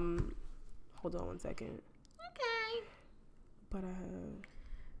 Hold on one second. Okay. But I have...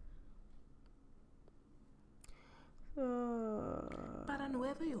 Para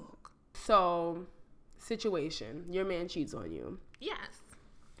Nueva York. So, situation. Your man cheats on you. Yes.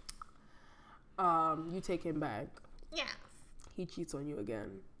 You take him back. Yes. He cheats on you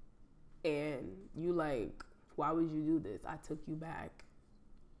again. And you like, why would you do this? I took you back.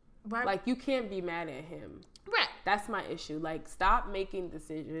 Right. Like, you can't be mad at him. Right. That's my issue. Like, stop making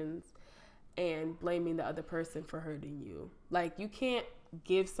decisions and blaming the other person for hurting you. Like, you can't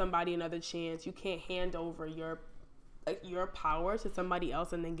give somebody another chance. You can't hand over your power to somebody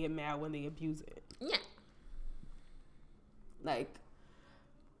else and then get mad when they abuse it. Yeah. Like,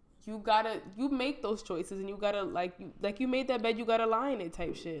 you make those choices and you gotta, you made that bed, you gotta lie in it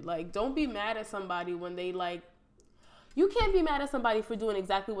type shit. Like, don't be mad at somebody when they, like, you can't be mad at somebody for doing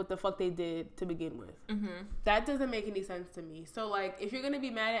exactly what the fuck they did to begin with. Mm-hmm. That doesn't make any sense to me. So, like, if you're gonna be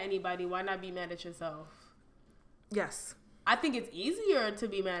mad at anybody, why not be mad at yourself? Yes. I think it's easier to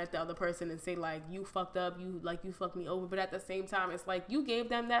be mad at the other person and say, like, you fucked up, you fucked me over. But at the same time, it's like, you gave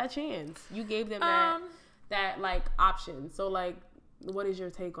them that chance. You gave them that like, option. So, like, what is your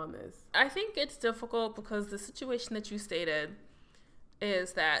take on this? I think it's difficult because the situation that you stated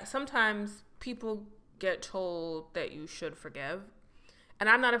is that sometimes people get told that you should forgive. And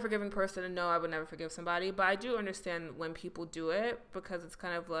I'm not a forgiving person, and no, I would never forgive somebody. But I do understand when people do it because it's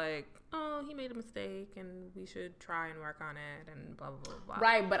kind of like, oh, he made a mistake, and we should try and work on it, and blah blah blah.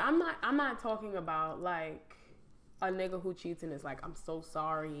 Right, but I'm not talking about like a nigga who cheats and is like, I'm so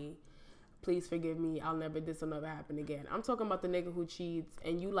sorry, please forgive me, this will never happen again. I'm talking about the nigga who cheats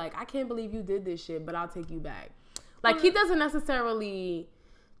and you like, I can't believe you did this shit, but I'll take you back. Like, he doesn't necessarily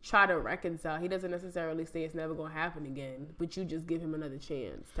try to reconcile. He doesn't necessarily say it's never gonna happen again, but you just give him another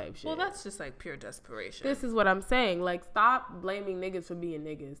chance type shit. Well, that's just like pure desperation. This is what I'm saying. Like, stop blaming niggas for being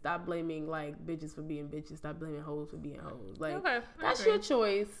niggas. Stop blaming like bitches for being bitches. Stop blaming hoes for being hoes. Like, okay, that's your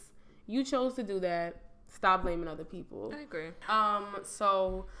choice. You chose to do that. Stop blaming other people. I agree.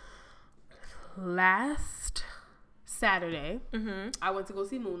 So last Saturday, I went to go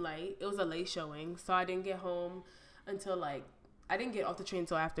see Moonlight. It was a late showing, so I didn't get home until I didn't get off the train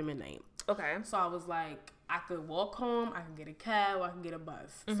until after midnight. Okay. So I was like, I could walk home, I could get a cab, or I could get a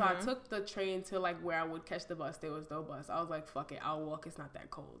bus. So I took the train to where I would catch the bus. There was no bus. I was like, fuck it, I'll walk. It's not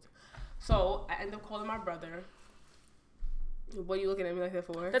that cold. So I ended up calling my brother. What are you looking at me like that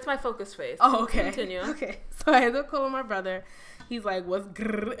for? That's my focus face. Oh, okay. Continue. Okay. So I ended up calling my brother. He's like, what's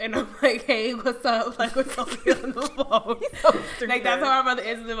grrr? And I'm like, hey, what's up? Like, what's up on the phone? So that's how my brother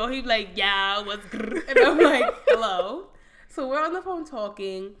answers the phone. He's like, yeah, what's grrr? And I'm like, hello. So we're on the phone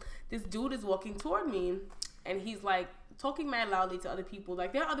talking. This dude is walking toward me. And he's like talking mad loudly to other people.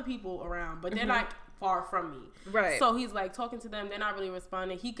 Like, there are other people around, but they're not far from me. Right. So he's like talking to them. They're not really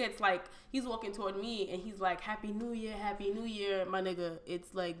responding. He gets he's walking toward me and he's like, Happy New Year, my nigga.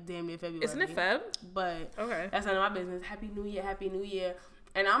 It's like damn near February. Isn't it Feb? But okay, that's none of my business. Happy New Year.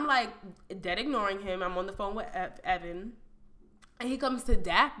 And I'm like dead ignoring him. I'm on the phone with Evan. And he comes to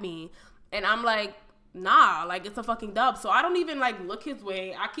dap me. And I'm like, nah, it's a fucking dub. So I don't even look his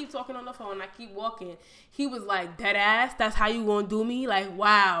way. I keep talking on the phone. I keep walking. He was like, dead ass, that's how you gonna do me? Like,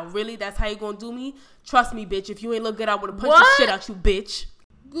 wow, really? That's how you gonna do me? Trust me, bitch. If you ain't look good, I would've punched the shit out you, bitch.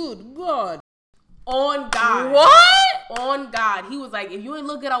 Good God. On God. What? On God. He was like, if you ain't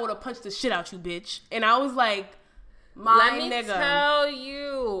look good, I would've punched the shit out you, bitch. And I was like, Let me tell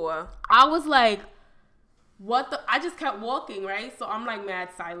you. I was like, what the? I just kept walking, right? So I'm mad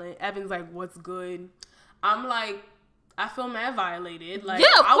silent. Evan's like, what's good? I'm like, I feel mad violated. Yeah,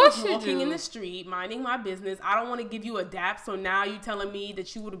 of I course was walking in the street, minding my business. I don't want to give you a dap, so now you telling me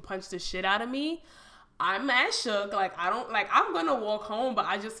that you would have punched the shit out of me. I'm mad shook. I'm gonna walk home, but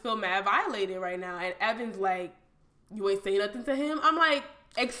I just feel mad violated right now. And Evan's like, you ain't say nothing to him? I'm like,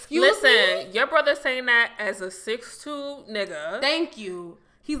 excuse me? Listen, your brother's saying that as a 6'2" nigga. Thank you.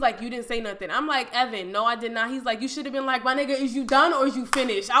 He's like, you didn't say nothing. I'm like, Evan, no, I did not. He's like, you should have been like, my nigga, is you done or is you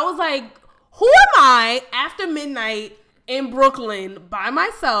finished? I was like, who am I after midnight in Brooklyn by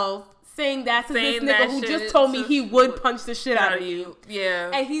myself saying that to this nigga who just told me he would punch the shit out of you? Yeah.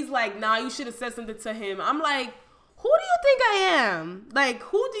 And he's like, nah, you should have said something to him. I'm like, who do you think I am?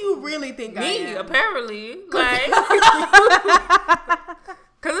 Who do you really think I am? Me, apparently. Because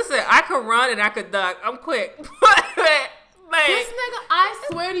listen, I could run and I could duck. I'm quick. This nigga, I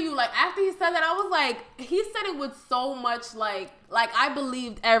swear to you, after he said that, I was like, he said it with so much, I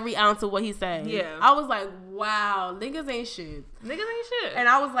believed every ounce of what he said. Yeah. I was like, wow, niggas ain't shit. And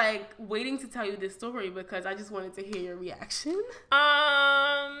I was waiting to tell you this story because I just wanted to hear your reaction.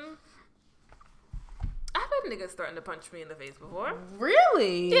 I've had niggas threaten to punch me in the face before.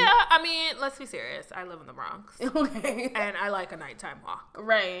 Really? Yeah, I mean, let's be serious. I live in the Bronx. Okay. And I like a nighttime walk.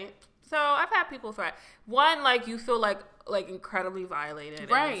 Right. So I've had people threaten. One, you feel like incredibly violated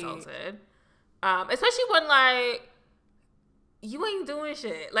and insulted. Especially when you ain't doing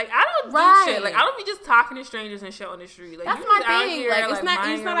shit. I don't do shit. I don't be just talking to strangers and shit on the street. That's you my out thing. Here, it's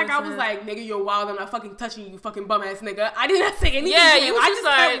not like I was like, nigga, you're wild. I'm not fucking touching you, fucking bum ass nigga. I didn't say anything. Yeah, you was I just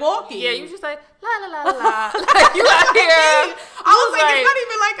kept walking. Yeah, you was just like la la la la. You out here. I was like, it's not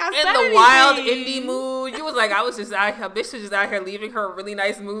even like I said in the anything. wild indie mood. You was like, I was just out here. Bitch was just out here leaving her really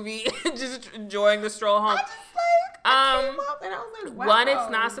nice movie, just enjoying the stroll home. I came up and I was like, wow. One,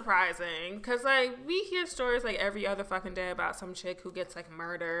 it's not surprising because we hear stories every other fucking day about some chick who gets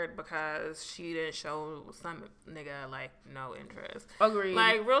murdered because she didn't show some nigga no interest. Agreed.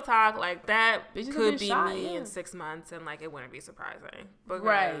 Real talk, that Bitches could be shot, me yeah. in 6 months and it wouldn't be surprising. Because,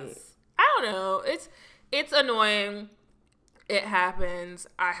 right. I don't know. It's annoying. It happens.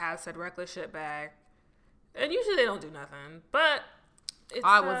 I have said reckless shit back, and usually they don't do nothing, but.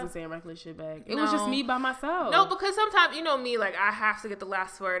 I wasn't saying reckless shit back. It was just me by myself. No, because sometimes, you know me, I have to get the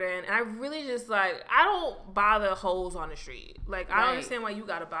last word in. And I really just, I don't bother hoes on the street. I don't understand why you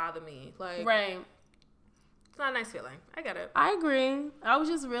got to bother me. Right. It's not a nice feeling. I get it. I agree. I was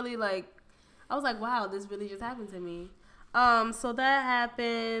just really, I was like, wow, this really just happened to me. So that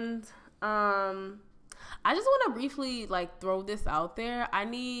happened. I just want to briefly, throw this out there. I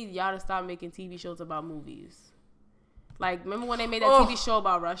need y'all to stop making TV shows about movies. Remember when they made that TV show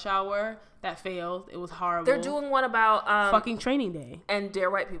about Rush Hour that failed? It was horrible. They're doing one about fucking Training Day and Dear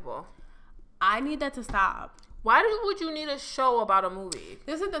White People. I need that to stop. Why would you need a show about a movie?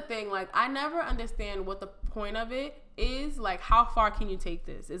 This is the thing. I never understand what the point of it is. How far can you take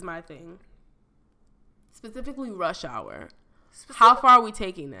this? Is my thing. Specifically, Rush Hour. How far are we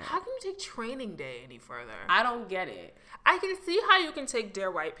taking that? How can you take Training Day any further? I don't get it. I can see how you can take Dear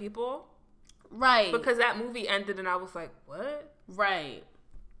White People. Right. Because that movie ended and I was like, what? Right.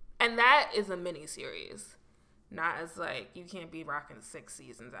 And that is a mini series. Not as you can't be rocking 6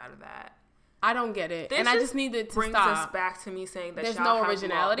 seasons out of that. I don't get it. And I just need it to brings stop. Brings us back to me saying that there's no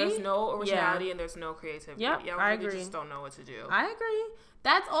originality. There's no originality and there's no creativity. Yep, I agree. Just don't know what to do. I agree.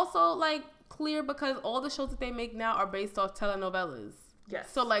 That's also like clear because all the shows that they make now are based off telenovelas. Yes.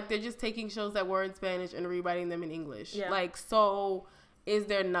 So like they're just taking shows that were in Spanish and rewriting them in English. Yeah. Like, so is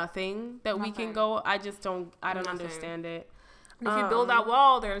there nothing that we can go? I don't understand it. And if you build that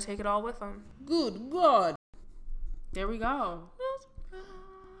wall, they're gonna take it all with them. Good God. There we go.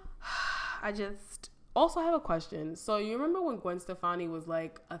 I just also have a question. So you remember when Gwen Stefani was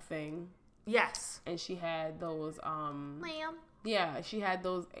like a thing? Yes. And she had those Ma'am. Yeah, she had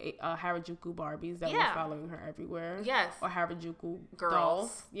those Harajuku Barbies that were following her everywhere. Yes. Or Harajuku girls.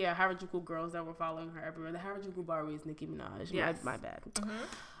 Dolls. Yeah, Harajuku girls that were following her everywhere. The Harajuku Barbie is Nicki Minaj. Yes. My bad.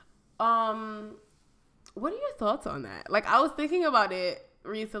 Mm-hmm. What are your thoughts on that? Like, I was thinking about it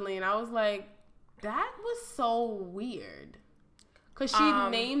recently, and I was like, that was so weird. Because she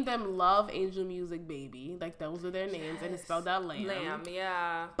named them Love, Angel Music, Baby. Like, those are their names, and it's spelled out Lamb. Lamb,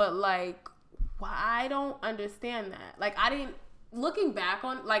 yeah. But, like, I don't understand that. Like, I didn't... Looking back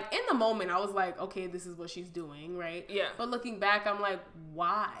on, like, in the moment, I was like, okay, this is what she's doing, right? Yeah. But looking back, I'm like,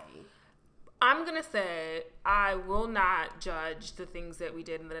 why? I'm going to say I will not judge the things that we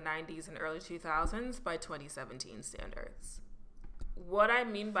did in the 90s and early 2000s by 2017 standards. What I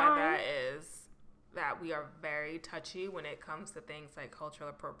mean by that is that we are very touchy when it comes to things like cultural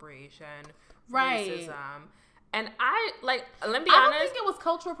appropriation, racism. And let me be honest. I don't think it was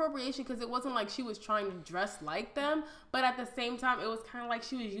cultural appropriation because it wasn't like she was trying to dress like them, but at the same time, it was kind of like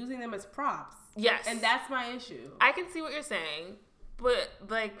she was using them as props. Yes. And that's my issue. I can see what you're saying, but,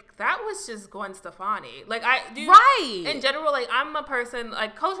 like, that was just Gwen Stefani. Like, Right. In general, like, I'm a person,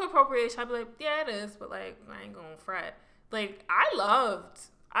 like, cultural appropriation, I'd be like, yeah, it is, but, like, I ain't gonna fret. Like, I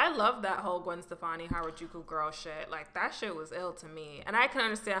loved that whole Gwen Stefani Harajuku girl shit. Like, that shit was ill to me. And I can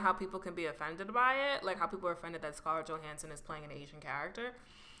understand how people can be offended by it. Like, how people are offended that Scarlett Johansson is playing an Asian character.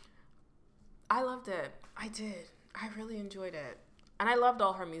 I loved it. I did. I really enjoyed it. And I loved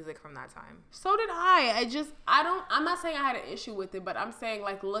all her music from that time. So did I. I'm not saying I had an issue with it, but I'm saying,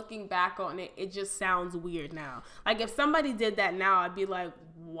 like, looking back on it, it just sounds weird now. Like, if somebody did that now, I'd be like,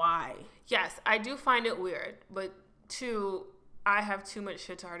 why? Yes, I do find it weird. But, I have too much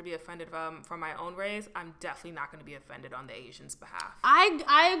shit to be offended from my own race. I'm definitely not going to be offended on the Asians' behalf.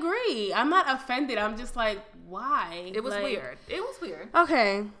 I agree. I'm not offended. I'm just like, why? It was weird. It was weird.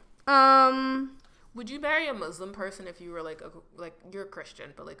 Okay. Would you marry a Muslim person if you were like you're a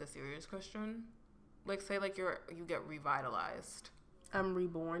Christian, but like a serious Christian? Like, say like you get revitalized. I'm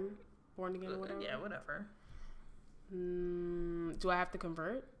reborn, born again, or whatever. Yeah, whatever. Do I have to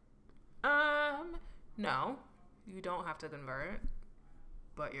convert? No. You don't have to convert,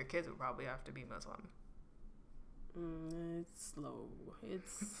 but your kids would probably have to be Muslim. It's slow.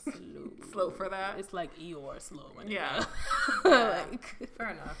 It's slow. Slow for that? It's like Eeyore slow. Yeah. Like, fair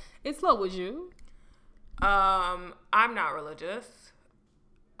enough. It's slow. Would you? I'm not religious.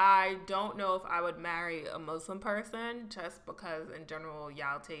 I don't know if I would marry a Muslim person just because in general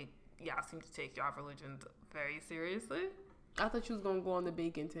y'all seem to take y'all religions very seriously. I thought you was gonna go on the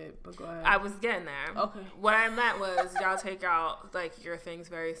bacon tip, but go ahead. I was getting there. Okay. What I meant was y'all take out like your things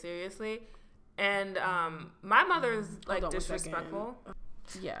very seriously, and my mother's like disrespectful.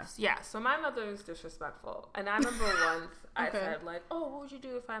 Yeah. Yeah. So my mother is disrespectful, and I remember once I said like, "Oh, what would you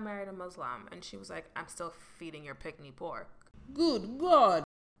do if I married a Muslim?" And she was like, "I'm still feeding your pickney pork." Good God.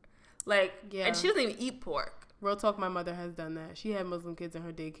 Like, yeah. And she doesn't even eat pork. Real talk, my mother has done that. She had Muslim kids in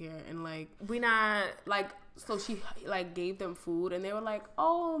her daycare, and like so she like gave them food, and they were like,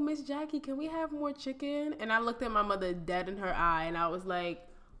 "Oh, Miss Jackie, can we have more chicken?" And I looked at my mother dead in her eye, and I was like,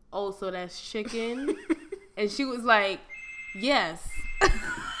 "Oh, so that's chicken?" And she was like, "Yes."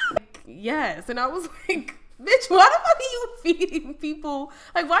 Yes. And I was like, "Bitch, why the fuck are you feeding people?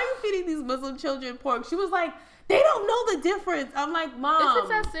 Like, why are you feeding these Muslim children pork?" She was like, "They don't know the difference." I'm like, "Mom, if it's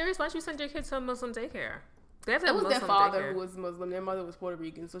that serious, why don't you send your kids to a Muslim daycare?" It was their father who was Muslim. Their mother was Puerto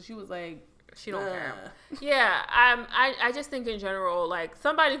Rican, so she was like, she don't care. Yeah, I just think in general, like,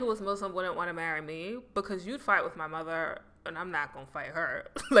 somebody who was Muslim wouldn't want to marry me because you'd fight with my mother, and I'm not gonna fight her.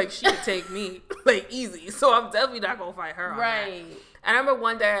 Like, she could take me like easy, so I'm definitely not gonna fight her. Right. And I remember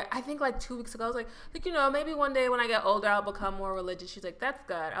one day, I think like 2 weeks ago, I was like, maybe one day when I get older, I'll become more religious. She's like, that's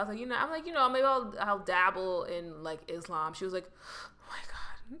good. I was like, maybe I'll dabble in like Islam. She was like, oh my God.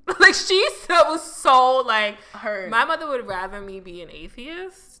 Like, she was so like, hurt. My mother would rather me be an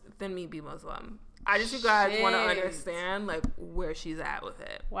atheist than me be Muslim. I just, you guys want to understand like where she's at with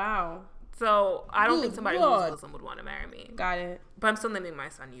it. Wow. So I don't think somebody who's Muslim would want to marry me. Got it. But I'm still naming my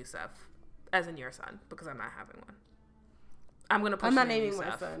son Yusuf, as in your son, because I'm not having one. I'm gonna push. I'm not naming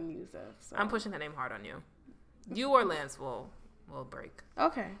my son Yusuf. So. I'm pushing that name hard on you. You or Lance will break.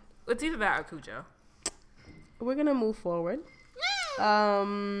 Okay. It's either that or Cujo. We're gonna move forward. I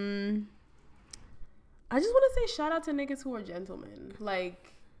just want to say shout out to niggas who are gentlemen.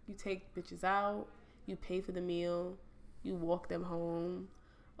 Like, you take bitches out, you pay for the meal, you walk them home,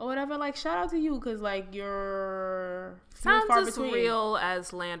 or whatever. Like, shout out to you, because, like, you're sounds as real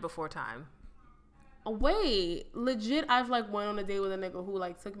as Land Before Time. Wait, legit, I've, like, went on a date with a nigga who,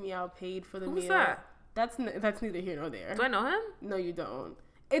 like, took me out, paid for the meal. Who's that? That's neither here nor there. Do I know him? No, you don't.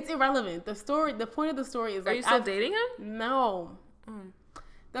 It's irrelevant. The point of the story is, like... Are you still dating him? No.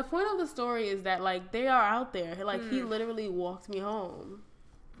 The point of the story is that, like, they are out there. Like, he literally walked me home.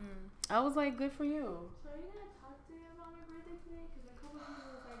 I was like, good for you. So are you going to talk to me about my birthday today? Because a couple people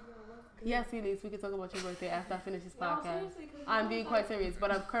was like, yo, what's good? Yes, Elise, we can talk about your birthday after I finish this podcast. I'm being quite serious,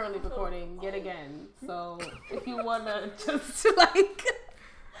 but I'm currently recording yet again. So if you want to just, like...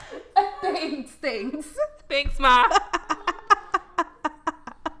 Thanks, Ma.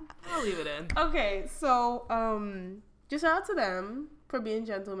 I'll leave it in. Okay, so, just shout out to them for being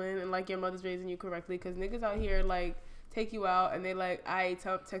gentlemen and, like, your mother's raising you correctly, because niggas out here, like, take you out and they like,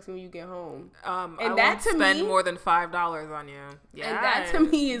 text me when you get home. And I that won't spend more than $5 on you. Yeah. And that to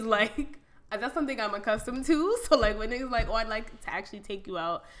me is like, that's something I'm accustomed to. So like when niggas like, oh, I'd like to actually take you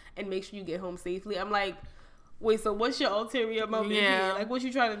out and make sure you get home safely. I'm like, wait, so what's your ulterior motive here? Like, what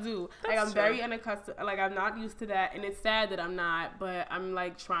you trying to do? That's like, I'm true. very unaccustomed. Like, I'm not used to that, and it's sad that I'm not. But I'm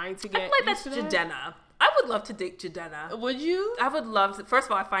like trying to get. I feel like that's Jidenna. I would love to date Jidenna. Would you? I would love to. First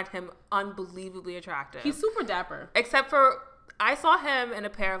of all, I find him unbelievably attractive. He's super dapper. Except for, I saw him in a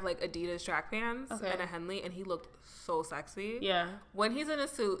pair of like Adidas track pants and a Henley, and he looked so sexy. Yeah. When he's in a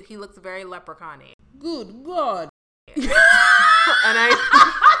suit, he looks very leprechaun-y. Good God. And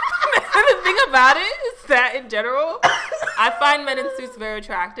the thing about it is that in general, I find men in suits very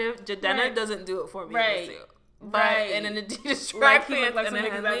attractive. Jidenna doesn't do it for me in a suit. But in an Adidas track pants like and some a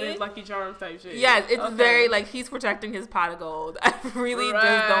niggas Henley, Lucky Charms type shit. Yeah, it's very like he's protecting his pot of gold. I really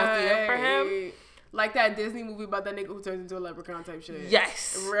just don't see it for him. Like that Disney movie about that nigga who turns into a leprechaun type shit.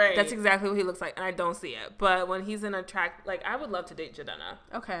 Yes, right. That's exactly what he looks like, and I don't see it. But when he's in a track, like I would love to date Jidenna.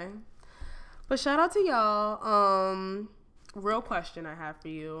 Okay, but shout out to y'all. Real question I have for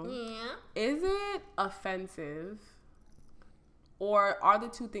you. Yeah. Is it offensive or are the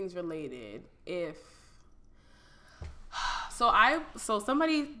two things related if so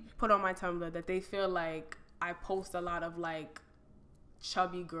somebody put on my Tumblr that they feel like I post a lot of like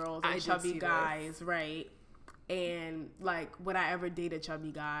chubby girls and chubby guys, right? And like, would I ever date a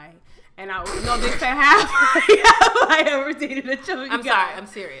chubby guy? And they said, have I ever dated a chubby guy? I'm sorry, I'm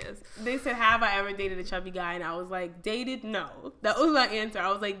serious. They said, have I ever dated a chubby guy? And I was like, dated? No. That was my answer.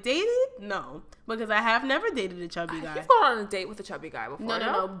 I was like, dated? No. Because I have never dated a chubby guy. You've gone on a date with a chubby guy before,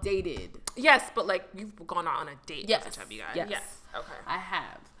 No, dated. Yes, but like, you've gone on a date with a chubby guy. Yes. Okay. I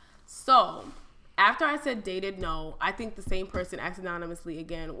have. So, after I said dated, no, I think the same person asked anonymously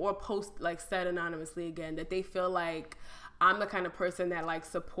again or said anonymously again that they feel like I'm the kind of person that like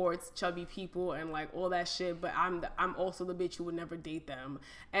supports chubby people and like all that shit, but I'm also the bitch who would never date them.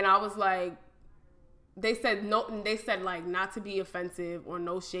 And I was like, they said no, and they said like not to be offensive or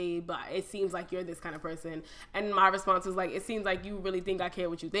no shade, but it seems like you're this kind of person. And my response was like, it seems like you really think I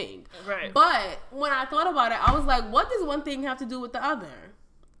care what you think. Right. But when I thought about it, I was like, what does one thing have to do with the other?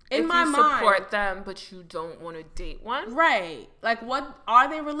 In my mind, you support them, but you don't want to date one, right? Like, what are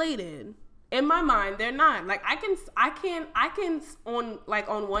they related? In my mind, they're not. Like, I can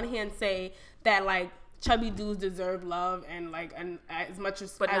on one hand say that like chubby dudes deserve love and like and as much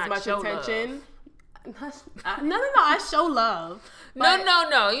attention. No. I show love. No.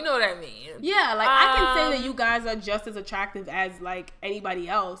 You know what I mean? Yeah, like I can say that you guys are just as attractive as like anybody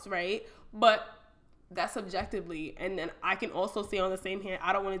else, right? But that's subjectively, and then I can also say on the same hand,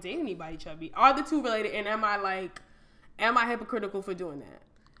 I don't want to date anybody chubby. Are the two related? And am I hypocritical for doing that?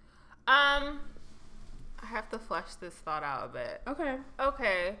 I have to flesh this thought out a bit.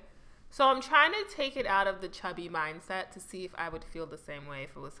 Okay. So I'm trying to take it out of the chubby mindset to see if I would feel the same way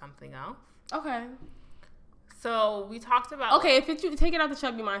if it was something else. Okay. So we talked about. Okay, if you take it out the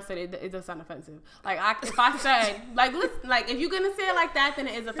chubby mindset, it does sound offensive. Like if I said like listen, like if you're gonna say it like that, then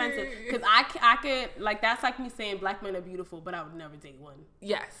it is offensive. Because I could like that's like me saying black men are beautiful, but I would never date one.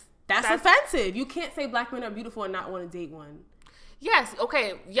 Yes, that's offensive. You can't say black men are beautiful and not want to date one. Yes.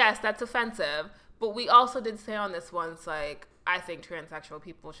 Okay. Yes, that's offensive. But we also did say on this once, like I think transsexual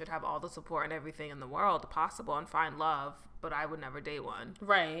people should have all the support and everything in the world possible and find love. But I would never date one.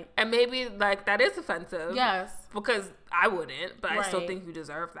 Right. And maybe, like, that is offensive. Yes. Because I wouldn't, but I still think you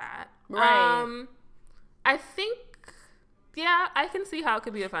deserve that. Right. I think Yeah, I can see how it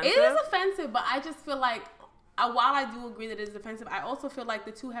could be offensive. It is offensive, but I just feel like, while I do agree that it is offensive, I also feel like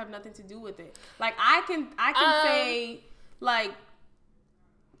the two have nothing to do with it. Like, I can say, like,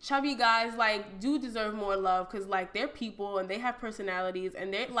 chubby guys, like, do deserve more love because, like, they're people and they have personalities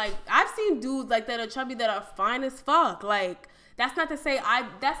and they're, like, I've seen dudes, like, that are chubby that are fine as fuck. Like, that's not to say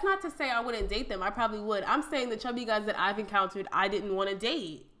I wouldn't date them. I probably would. I'm saying the chubby guys that I've encountered, I didn't want to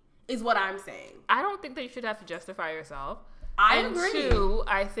date, is what I'm saying. I don't think that you should have to justify yourself. I agree. Two,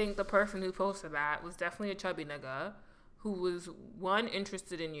 I think the person who posted that was definitely a chubby nigga who was, one,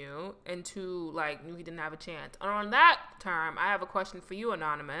 interested in you, and two, like, knew he didn't have a chance. And on that term, I have a question for you,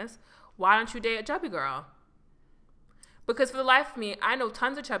 Anonymous. Why don't you date a chubby girl? Because for the life of me, I know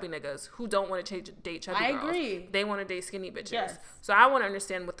tons of chubby niggas who don't want to date chubby girls. I agree. They want to date skinny bitches. Yes. So I want to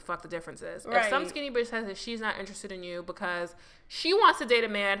understand what the fuck the difference is. Right. If some skinny bitch says that she's not interested in you because she wants to date a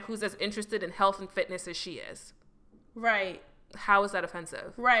man who's as interested in health and fitness as she is. Right. How is that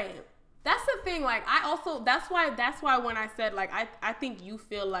offensive? Right. That's the thing. Like, that's why when I said, like, I think you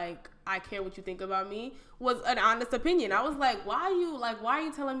feel like I care what you think about me was an honest opinion. I was like, why are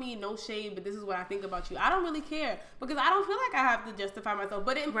you telling me no shade, but this is what I think about you? I don't really care because I don't feel like I have to justify myself.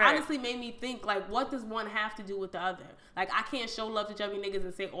 But it honestly made me think, like, what does one have to do with the other? Like, I can't show love to chubby niggas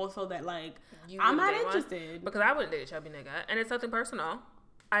and say also that, like, I'm not interested. Because I wouldn't date a chubby nigga. And it's nothing personal.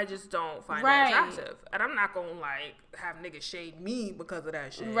 I just don't find it attractive. And I'm not going to, like, have niggas shade me because of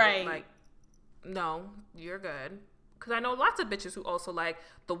that shit. Right. Like, no, you're good. Because I know lots of bitches who also like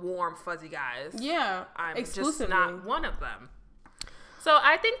the warm, fuzzy guys. Yeah, I'm just not one of them. So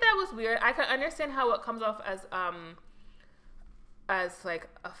I think that was weird. I can understand how it comes off as like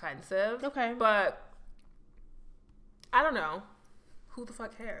offensive. Okay. But I don't know. Who the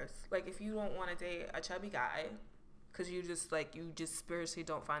fuck cares? Like, if you don't want to date a chubby guy because you just spiritually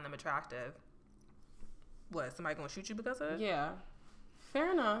don't find them attractive, what, somebody gonna shoot you because of it? Yeah.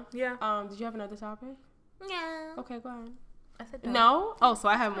 Fair enough. Yeah. Did you have another topic? Yeah. Okay, go ahead. I said no. Oh, so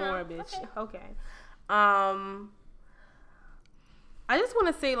I have more, bitch. Okay. I just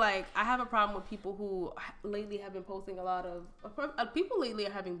want to say, like, I have a problem with people who lately have been posting a lot of people lately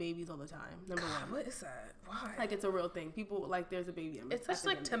are having babies all the time. Number one. What is that? Why? Like, it's a real thing. People, like, there's a baby. It's such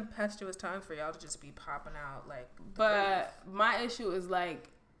like tempestuous time for y'all to just be popping out, like. But my issue is, like,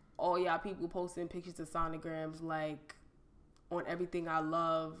 all y'all people posting pictures of sonograms, like, on everything I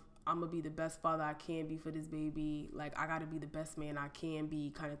love. I'm gonna be the best father I can be for this baby. Like, I gotta be the best man I can be,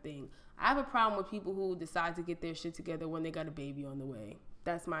 kind of thing. I have a problem with people who decide to get their shit together when they got a baby on the way.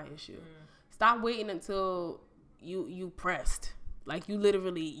 That's my issue. Stop waiting until you pressed. Like, you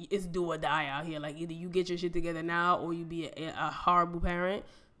literally, it's do or die out here. Like, either you get your shit together now or you be a horrible parent.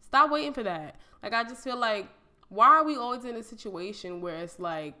 Stop waiting for that. Like, I just feel like, why are we always in a situation where it's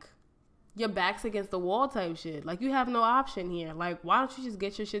like, your back's against the wall type shit? Like, you have no option here. Like, why don't you just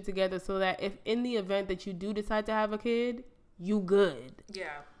get your shit together so that if in the event that you do decide to have a kid, you good?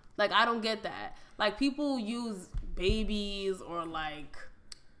 Yeah. Like, I don't get that. Like, people use babies or, like,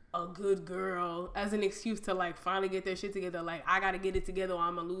 a good girl as an excuse to, like, finally get their shit together. Like, I gotta get it together or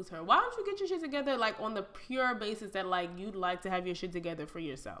I'm gonna lose her. Why don't you get your shit together, like, on the pure basis that, like, you'd like to have your shit together for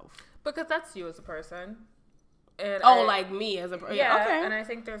yourself? Because that's you as a person. And like me as a person. Yeah, okay. And I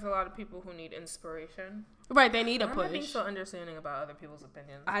think there's a lot of people who need inspiration. Right, they need a push. I'm being so understanding about other people's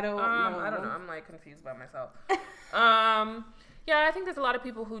opinions. I don't know. I don't know. I'm, like, confused by myself. Yeah, I think there's a lot of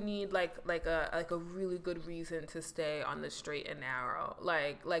people who need like a really good reason to stay on the straight and narrow.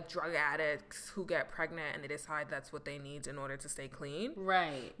 Like drug addicts who get pregnant and they decide that's what they need in order to stay clean.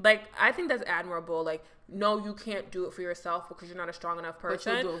 Right. Like, I think that's admirable. Like, no, you can't do it for yourself because you're not a strong enough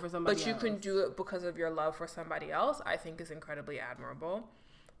person. But you'll do it for somebody else. But you can do it because of your love for somebody else. I think is incredibly admirable.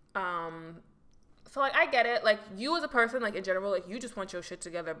 So, like, I get it. Like, you as a person, like, in general, like, you just want your shit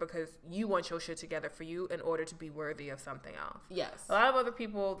together because you want your shit together for you in order to be worthy of something else. Yes. A lot of other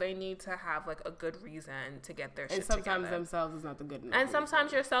people, they need to have, like, a good reason to get their shit together. And sometimes themselves is not the good enough reason. And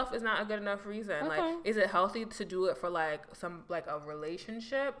sometimes yourself is not a good enough reason. Okay. Like, is it healthy to do it for, like, a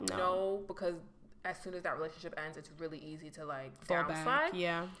relationship? No, because as soon as that relationship ends, it's really easy to, like, downslide.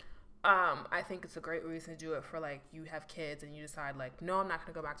 Yeah. I think it's a great reason to do it for, like, you have kids and you decide, like, no, I'm not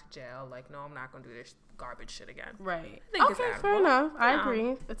going to go back to jail. Like, no, I'm not going to do this garbage shit again. Right. I think okay, fair enough. I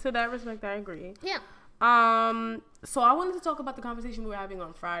agree. To that respect, I agree. Yeah. So I wanted to talk about the conversation we were having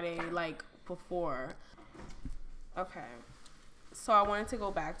on Friday, like, before. Okay. So I wanted to go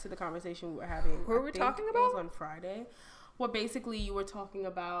back to the conversation we were having. What were we talking about? It was on Friday. Well, basically, you were talking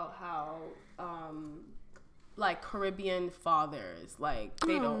about how, like, Caribbean fathers, like,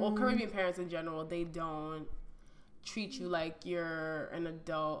 they don't, or Caribbean parents in general, they don't treat you like you're an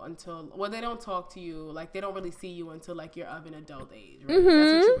adult until, well, they don't talk to you, like they don't really see you until like you're of an adult age, right? That's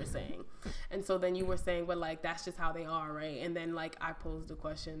what you were saying. And so then you were saying, but like that's just how they are, right? And then like I posed the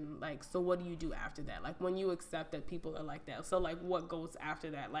question, like, so what do you do after that? Like when you accept that people are like that, so like what goes after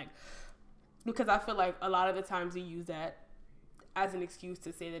that? Like, because I feel like a lot of the times you use that as an excuse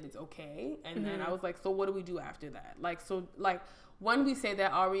to say that it's okay. And then I was like, so what do we do after that? Like, so like when we say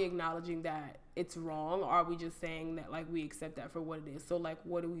that, are we acknowledging that it's wrong, or are we just saying that like we accept that for what it is? So like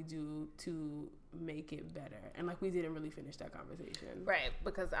what do we do to make it better? And like we didn't really finish that conversation, right?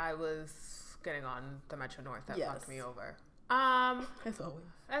 Because I was getting on the Metro North that fucked me over. As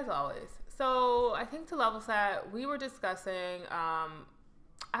always. So I think to level set, we were discussing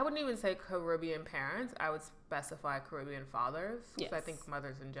I wouldn't even say Caribbean parents. I would specify Caribbean fathers. Yes. I think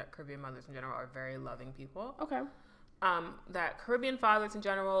Caribbean mothers in general are very loving people. Okay. That Caribbean fathers in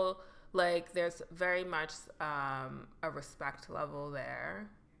general, like, there's very much a respect level there.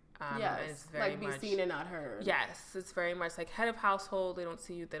 Yes, it's very like be seen and not heard. Yes, it's very much like head of household, they don't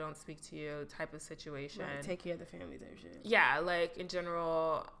see you, they don't speak to you type of situation. Right, take care of the family type shit. Yeah, like, in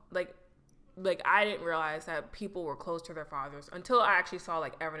general, like I didn't realize that people were close to their fathers until I actually saw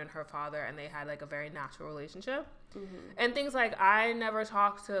like Erin and her father, and they had like a very natural relationship. And things like I never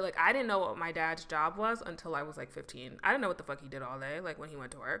talked to, like, I didn't know what my dad's job was until I was like 15. I didn't know what the fuck he did all day, like when he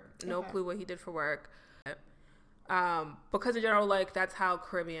went to work. No clue what he did for work. Because in general, like, that's how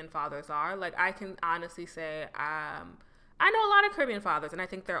Caribbean fathers are. Like, I can honestly say I know a lot of Caribbean fathers, and I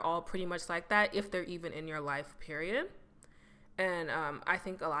think they're all pretty much like that, if they're even in your life, period. And I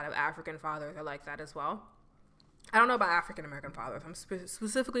think a lot of African fathers are like that as well. I don't know about African American fathers. I'm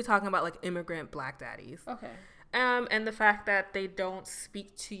specifically talking about like immigrant black daddies. Okay. And the fact that they don't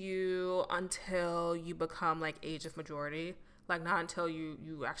speak to you until you become like age of majority. Like, not until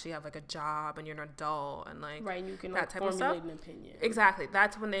you actually have like a job and you're an adult and like right, you can that like type of stuff. Formulate an opinion. Exactly.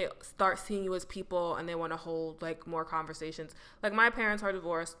 That's when they start seeing you as people and they want to hold like more conversations. Like, my parents are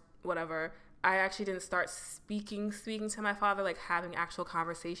divorced, whatever. I actually didn't start speaking to my father, like having actual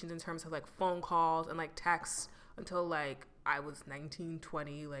conversations in terms of like phone calls and like texts until like I was 19,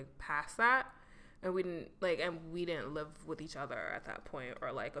 20, like past that. And we didn't live with each other at that point,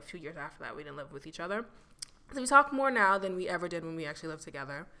 or like a few years after that, we didn't live with each other. So we talk more now than we ever did when we actually lived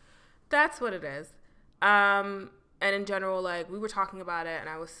together. That's what it is. And in general, like, we were talking about it and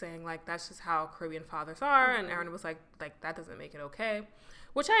I was saying like, that's just how Caribbean fathers are. And Erin was like, that doesn't make it okay,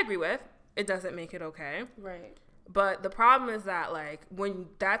 which I agree with. It doesn't make it okay. Right. But the problem is that, like, when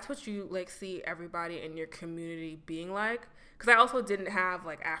that's what you, like, see everybody in your community being like, because I also didn't have,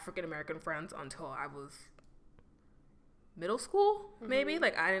 like, African-American friends until I was middle school, maybe.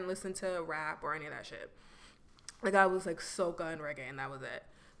 Like, I didn't listen to rap or any of that shit. Like, I was, like, soca and reggae, and that was it.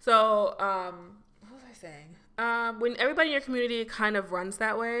 So, what was I saying? When everybody in your community kind of runs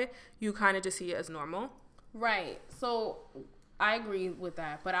that way, you kind of just see it as normal. Right. So I agree with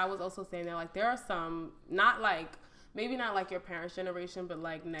that, but I was also saying that like there are some, not like, maybe not like your parents' generation, but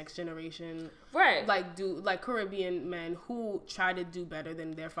like next generation, right? Like Caribbean men who try to do better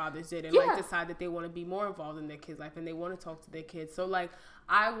than their fathers did, and like decide that they want to be more involved in their kids' life and they want to talk to their kids. So like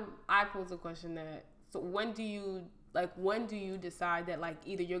I pose a question that, so when do you decide that like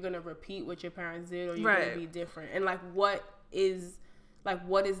either you're gonna repeat what your parents did or you're gonna be different, and like what is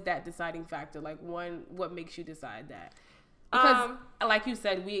that deciding factor? Like what makes you decide that? Because, like you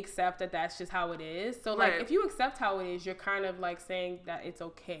said, we accept that that's just how it is. So, like, if you accept how it is, you're kind of, like, saying that it's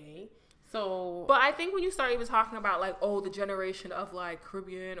okay. So... But I think when you start even talking about, like, the generation of, like,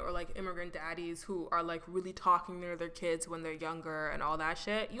 Caribbean or, like, immigrant daddies who are, like, really talking to their kids when they're younger and all that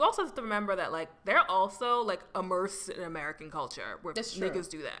shit, you also have to remember that, like, they're also, like, immersed in American culture where niggas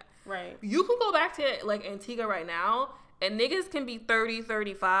do that. Right. You can go back to, like, Antigua right now, and niggas can be 30,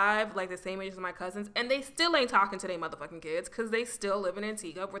 35, like the same age as my cousins, and they still ain't talking to their motherfucking kids because they still live in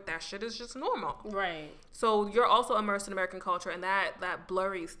Antigua where that shit is just normal. Right. So you're also immersed in American culture, and that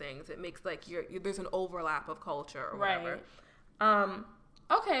blurries things. It makes, like, there's an overlap of culture or whatever. Right.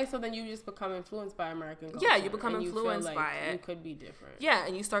 Okay, so then you just become influenced by American culture. Yeah, you become influenced by it. You could be different. Yeah,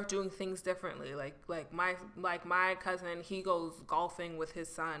 and you start doing things differently. Like my cousin, he goes golfing with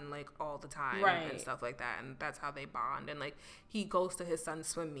his son like all the time, and stuff like that, and that's how they bond. And like he goes to his son's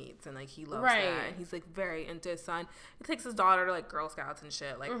swim meets, and like he loves that, and he's like very into his son. He takes his daughter to like Girl Scouts and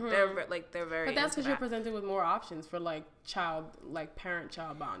shit. Like they're very. But that's because you're presented with more options for like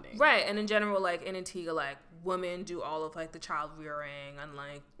parent-child bonding. Right, and in general, like in Antigua, like women do all of like the child rearing and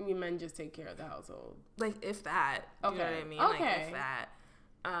like men just take care of the household. Like if that, you know what I mean? Okay. Like if that.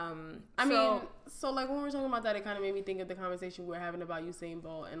 I mean, so like when we were talking about that, it kind of made me think of the conversation we were having about Usain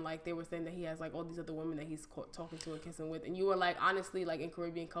Bolt, and like they were saying that he has like all these other women that he's talking to and kissing with, and you were like, honestly, like in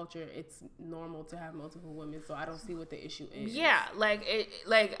Caribbean culture, it's normal to have multiple women, so I don't see what the issue is. Yeah, like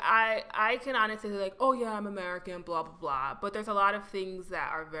I can honestly say like, oh yeah, I'm American, blah blah blah, but there's a lot of things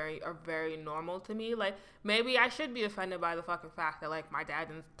that are very normal to me. Like maybe I should be offended by the fucking fact that like my dad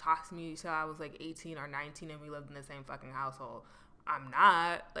didn't talk to me till I was like 18 or 19, and we lived in the same fucking household. I'm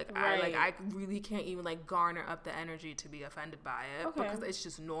not like right. I really can't even like garner up the energy to be offended by it because it's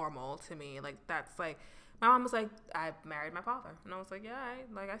just normal to me. Like that's like my mom was like, I married my father, and I was like, yeah,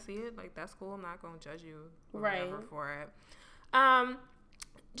 I see it, like that's cool. I'm not gonna judge you or whatever for it.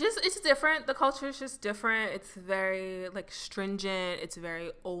 Just it's different. The culture is just different. It's very like stringent. It's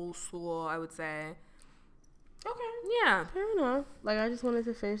very old school, I would say. Okay. Yeah. Fair enough. Like, I just wanted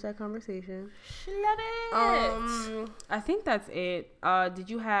to finish that conversation. Love it. I think that's it. Did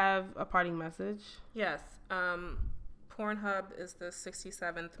you have a parting message? Yes. Pornhub is the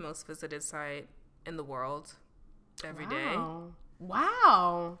 67th most visited site in the world every day.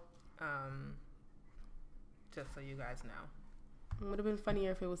 Wow. Just so you guys know. It would have been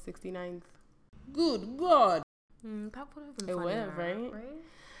funnier if it was 69th. Good God. That would have been funnier. It would have, right?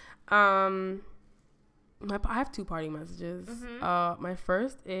 I have two parting messages. Mm-hmm. My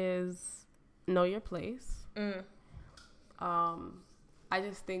first is know your place. I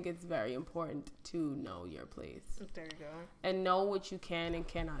just think it's very important to know your place. There you go. And know what you can and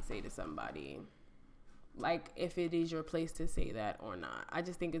cannot say to somebody. Like if it is your place to say that or not. I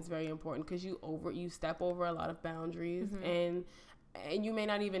just think it's very important because you step over a lot of boundaries, and you may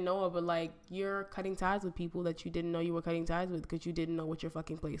not even know it, but like you're cutting ties with people that you didn't know you were cutting ties with because you didn't know what your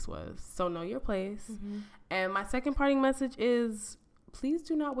fucking place was. So know your place. And my second parting message is please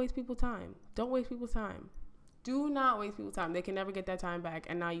do not waste people's time. Don't waste people's time. Do not waste people's time. They can never get that time back,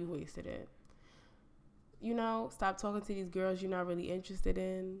 and now you wasted it. You know, stop talking to these girls you're not really interested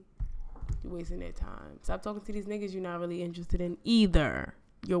in. You're wasting their time. Stop talking to these niggas you're not really interested in either.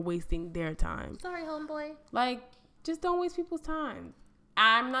 You're wasting their time. Sorry, homeboy. Like, just don't waste people's time.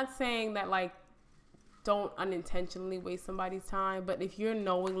 I'm not saying that, like, don't unintentionally waste somebody's time, but if you're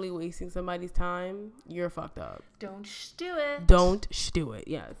knowingly wasting somebody's time, you're fucked up. Don't do it. Don't do it,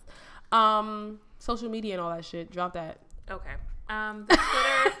 yes. Social media and all that shit, drop that. Okay. The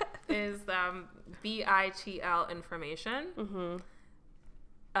Twitter is BITL information.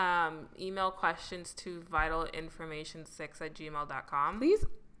 Email questions to vitalinformation6@gmail.com. Please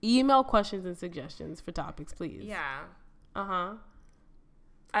email questions and suggestions for topics, please. Yeah. I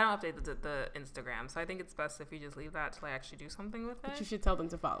don't update the Instagram, so I think it's best if you just leave that till I actually do something with it. But you should tell them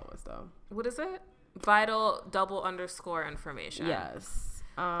to follow us, though. What is it? Vital_information. Yes.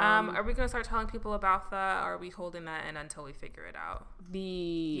 Are we going to start telling people about that, or are we holding that in until we figure it out?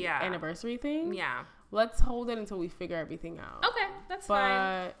 The anniversary thing? Yeah. Let's hold it until we figure everything out. Okay, that's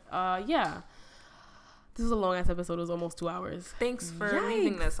fine. But, yeah. This was a long-ass episode. It was almost 2 hours. Thanks for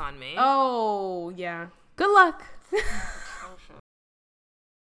leaving this on me. Oh, yeah. Good luck.